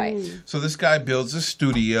wants. Right. So this guy builds a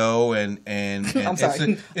studio, and I'm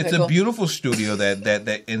sorry. it's a beautiful studio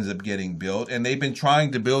that ends up getting built, and they've been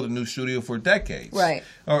trying to build a new studio for decades. Right.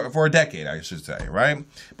 Or for a decade, I should say, right?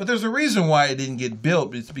 But there's a reason why it didn't get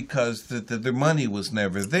built. It's because the money was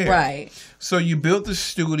never there. Right. So you built the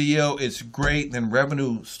studio, it's great, then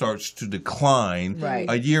revenue starts to decline Right.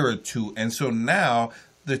 a year or two, and so now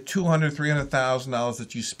the $200,000, $300,000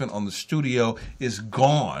 that you spent on the studio is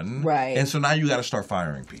gone. Right. And so now you got to start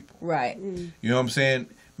firing people. Right. You know what I'm saying?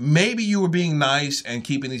 Maybe you were being nice and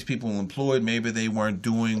keeping these people employed. Maybe they weren't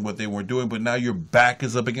doing what they were doing, but now your back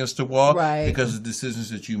is up against the wall Right. because of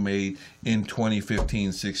decisions that you made in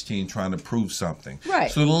 2015, 16, trying to prove something.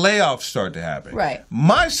 Right. So the layoffs start to happen. Right.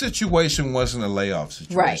 My situation wasn't a layoff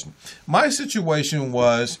situation. Right. My situation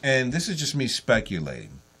was, and this is just me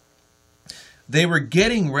speculating, they were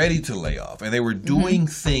getting ready to lay off, and they were doing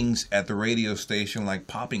things at the radio station like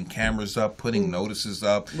popping cameras up, putting notices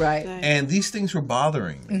up. Right. And these things were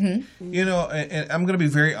bothering me. You know, and I'm going to be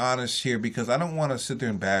very honest here because I don't want to sit there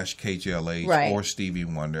and bash KJLH Right. or Stevie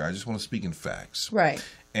Wonder. I just want to speak in facts. Right.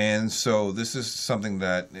 And so this is something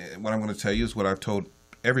that what I'm going to tell you is what I've told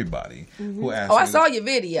everybody who asked Oh, I me saw your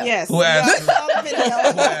video. Yes. Who asked- I saw the video.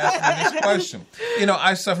 who asked me this question. You know,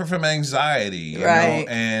 I suffer from anxiety, you Right.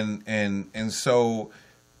 know, and so,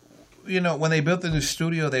 you know, when they built the new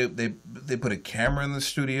studio, they put a camera in the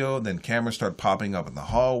studio, then cameras start popping up in the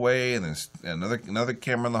hallway, and then another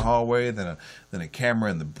camera in the hallway, then a camera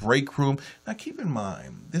in the break room. Now, keep in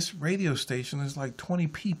mind, this radio station is like 20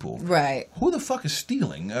 people. Right. Who the fuck is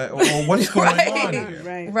stealing, or what's going on here?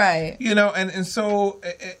 Right. Right. You know, and so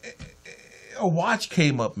a watch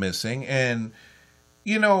came up missing, and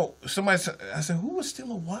you know, somebody said, I said, who would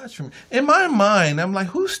steal a watch from me? In my mind, I'm like,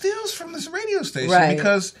 who steals from this radio station? Right.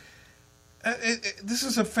 Because this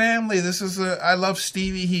is a family. I love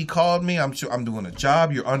Stevie. He called me. I'm doing a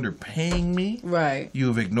job. You're underpaying me. Right.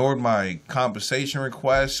 You've ignored my compensation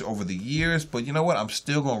requests over the years, but you know what? I'm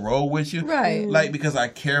still going to roll with you. Right. Like, because I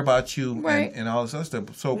care about you Right. and all this other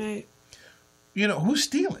stuff. So, Right. you know, who's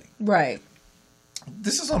stealing? Right.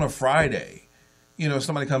 This is on a Friday. You know,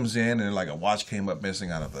 somebody comes in and like a watch came up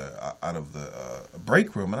missing out of the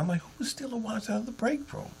break room, and I'm like, who would steal a watch out of the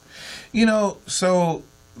break room? You know, so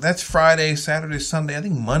that's Friday, Saturday, Sunday. I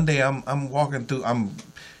think Monday I'm walking through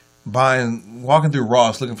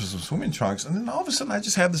Ross looking for some swimming trunks, and then all of a sudden I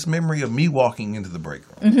just have this memory of me walking into the break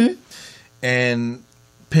room and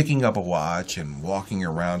picking up a watch and walking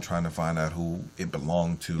around trying to find out who it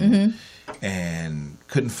belonged to, and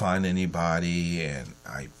couldn't find anybody, and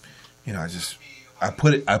I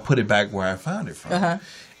put it back where I found it from.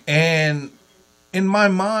 And in my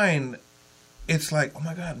mind, it's like, oh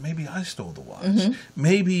my God, maybe I stole the watch.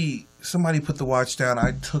 Maybe somebody put the watch down.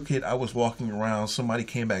 I took it. I was walking around. Somebody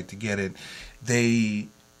came back to get it. They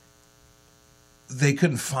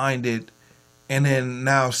couldn't find it. And then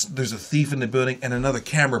now there's a thief in the building, and another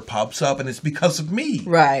camera pops up, and it's because of me.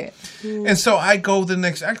 Right. And so I call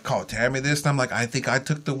Tammy this, and I'm like, I think I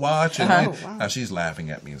took the watch. And now she's laughing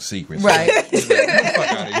at me in secret. Right. She's like, get the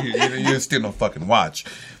fuck out of here. You didn't steal no fucking watch.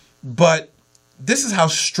 But this is how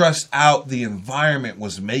stressed out the environment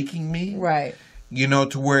was making me. Right. You know,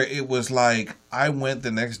 to where it was like, I went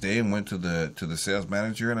the next day and went to the sales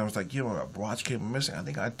manager, and I was like, you know, a watch came missing. I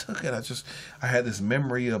think I took it. I had this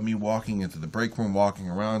memory of me walking into the break room, walking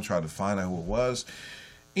around, trying to find out who it was.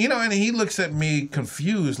 You know, and he looks at me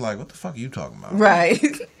confused, like, what the fuck are you talking about? Right.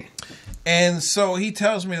 And so he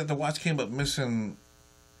tells me that the watch came up missing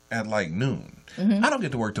at like noon. I don't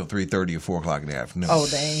get to work till 3:30 or 4 o'clock in the afternoon. Oh,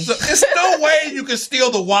 dang. So there's no way you can steal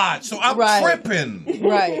the watch. So I'm tripping.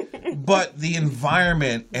 Right. But the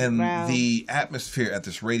environment and the atmosphere at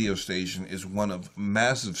this radio station is one of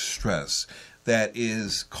massive stress that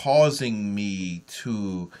is causing me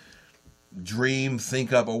to dream,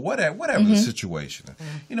 think up, or whatever the situation.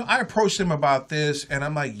 You know, I approached him about this, and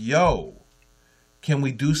I'm like, yo, can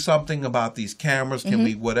we do something about these cameras? Can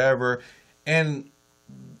we whatever? And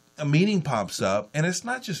a meeting pops up, and it's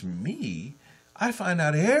not just me. I find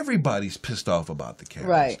out everybody's pissed off about the cameras.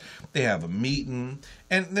 Right. They have a meeting,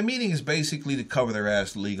 and the meeting is basically to cover their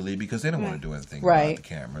ass legally because they don't want to do anything about the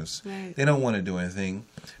cameras. Right. They don't want to do anything.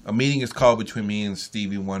 A meeting is called between me and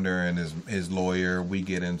Stevie Wonder and his lawyer. We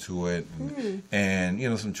get into it, and you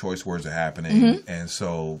know, some choice words are happening, and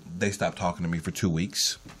so they stopped talking to me for 2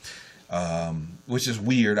 weeks. Which is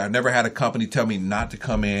weird. I've never had a company tell me not to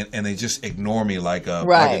come in, and they just ignore me like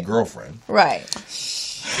a girlfriend. Right.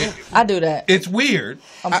 I do that. It's weird.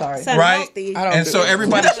 I'm sorry. Right? And so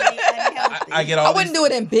everybody, I get all. I wouldn't do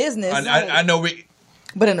it in business. I know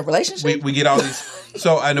but in a relationship, we get all these.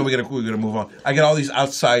 So I know we're gonna move on. I get all these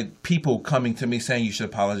outside people coming to me saying you should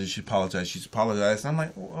apologize. You should apologize. You should apologize. And I'm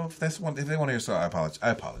like, well, if they want to hear so, I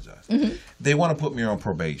apologize. They want to put me on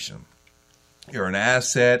probation. You're an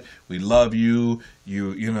asset. We love you.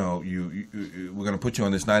 We're going to put you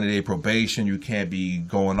on this 90-day probation. You can't be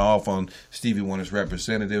going off on Stevie Wonder's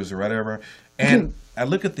representatives or whatever. And I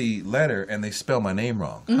look at the letter, and they spell my name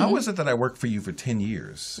wrong. How is it that I worked for you for 10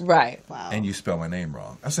 years? Right. Wow. And you spell my name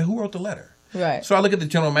wrong? I said, who wrote the letter? Right. So I look at the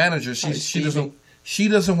general manager. She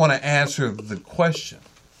doesn't want to answer the question.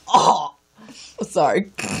 Oh,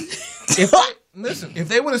 sorry. Listen, if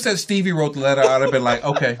they would have said Stevie wrote the letter, I'd have been like,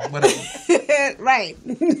 okay, whatever. Right.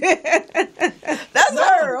 That's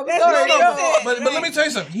her. I'm sorry. No. But let me tell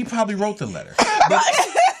you something. He probably wrote the letter. But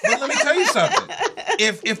let me tell you something.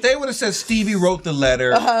 If they would have said Stevie wrote the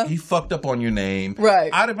letter, he fucked up on your name, right?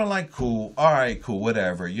 I'd have been like, cool, all right, cool,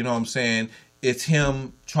 whatever. You know what I'm saying? It's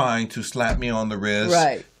him trying to slap me on the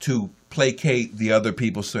wrist to placate the other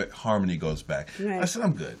people so harmony goes back. Right. I said,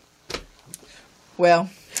 I'm good. Well,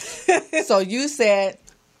 so you said,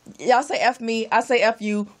 y'all say F me, I say F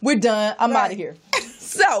you, we're done, I'm out of here.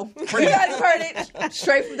 So, you guys heard it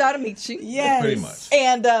straight from Donna Michi. Yes. Pretty much.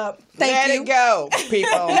 And thank you. Let it go,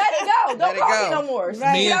 people. Let it go. Don't call me no more.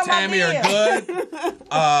 Right. Me and Tammy are good.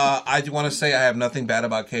 I want to say I have nothing bad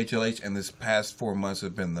about KHLH, and this past 4 months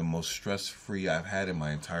have been the most stress-free I've had in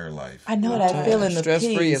my entire life. I know that feeling.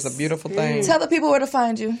 Stress-free is a beautiful thing. Tell the people where to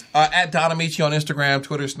find you. At Donna Michi on Instagram,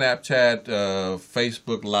 Twitter, Snapchat,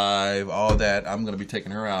 Facebook Live, all that. I'm going to be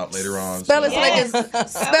taking her out later on. Spell it so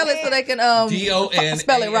they can DONAMICHE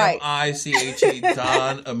spell it right. Don Amici. DONAMICHE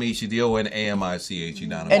Don Amici.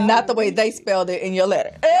 And not not the way they spelled it in your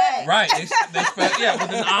letter. Right. They spelled,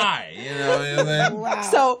 with an I. You know what I mean? Wow.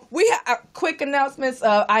 So we have quick announcements.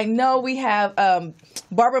 I know we have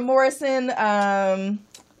Barbara Morrison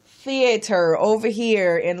Theater over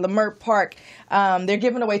here in Leimert Park. They're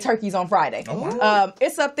giving away turkeys on Friday. Oh, wow.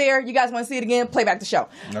 It's up there. You guys want to see it again? Play back the show.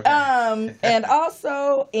 Okay. And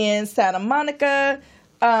also in Santa Monica,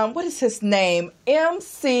 what is his name?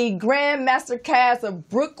 MC Grandmaster Cass of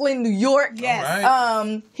Brooklyn, New York. Yes.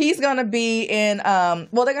 Right. He's gonna be in. They're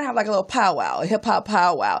gonna have like a little powwow, a hip hop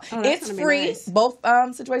powwow. Oh, It's free. Nice. Both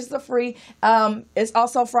situations are free. It's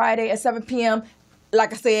also Friday at 7 p.m.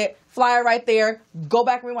 Like I said, flyer right there. Go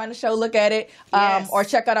back and rewind the show, look at it, or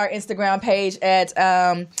check out our Instagram page at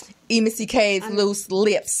EMCK's Loose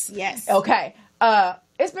Lips. Yes. Okay.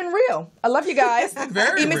 It's been real. I love you guys.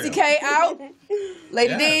 Very EMCK out.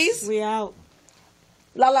 Lady D's. We out.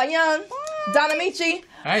 Lala Young. Donna Michi.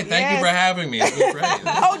 Hey, thank you for having me. It was great.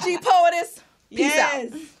 OG Poetess. Peace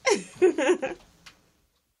Yes. out.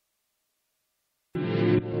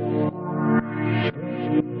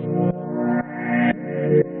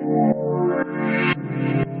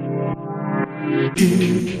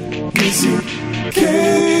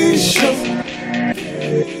 EMCK Show.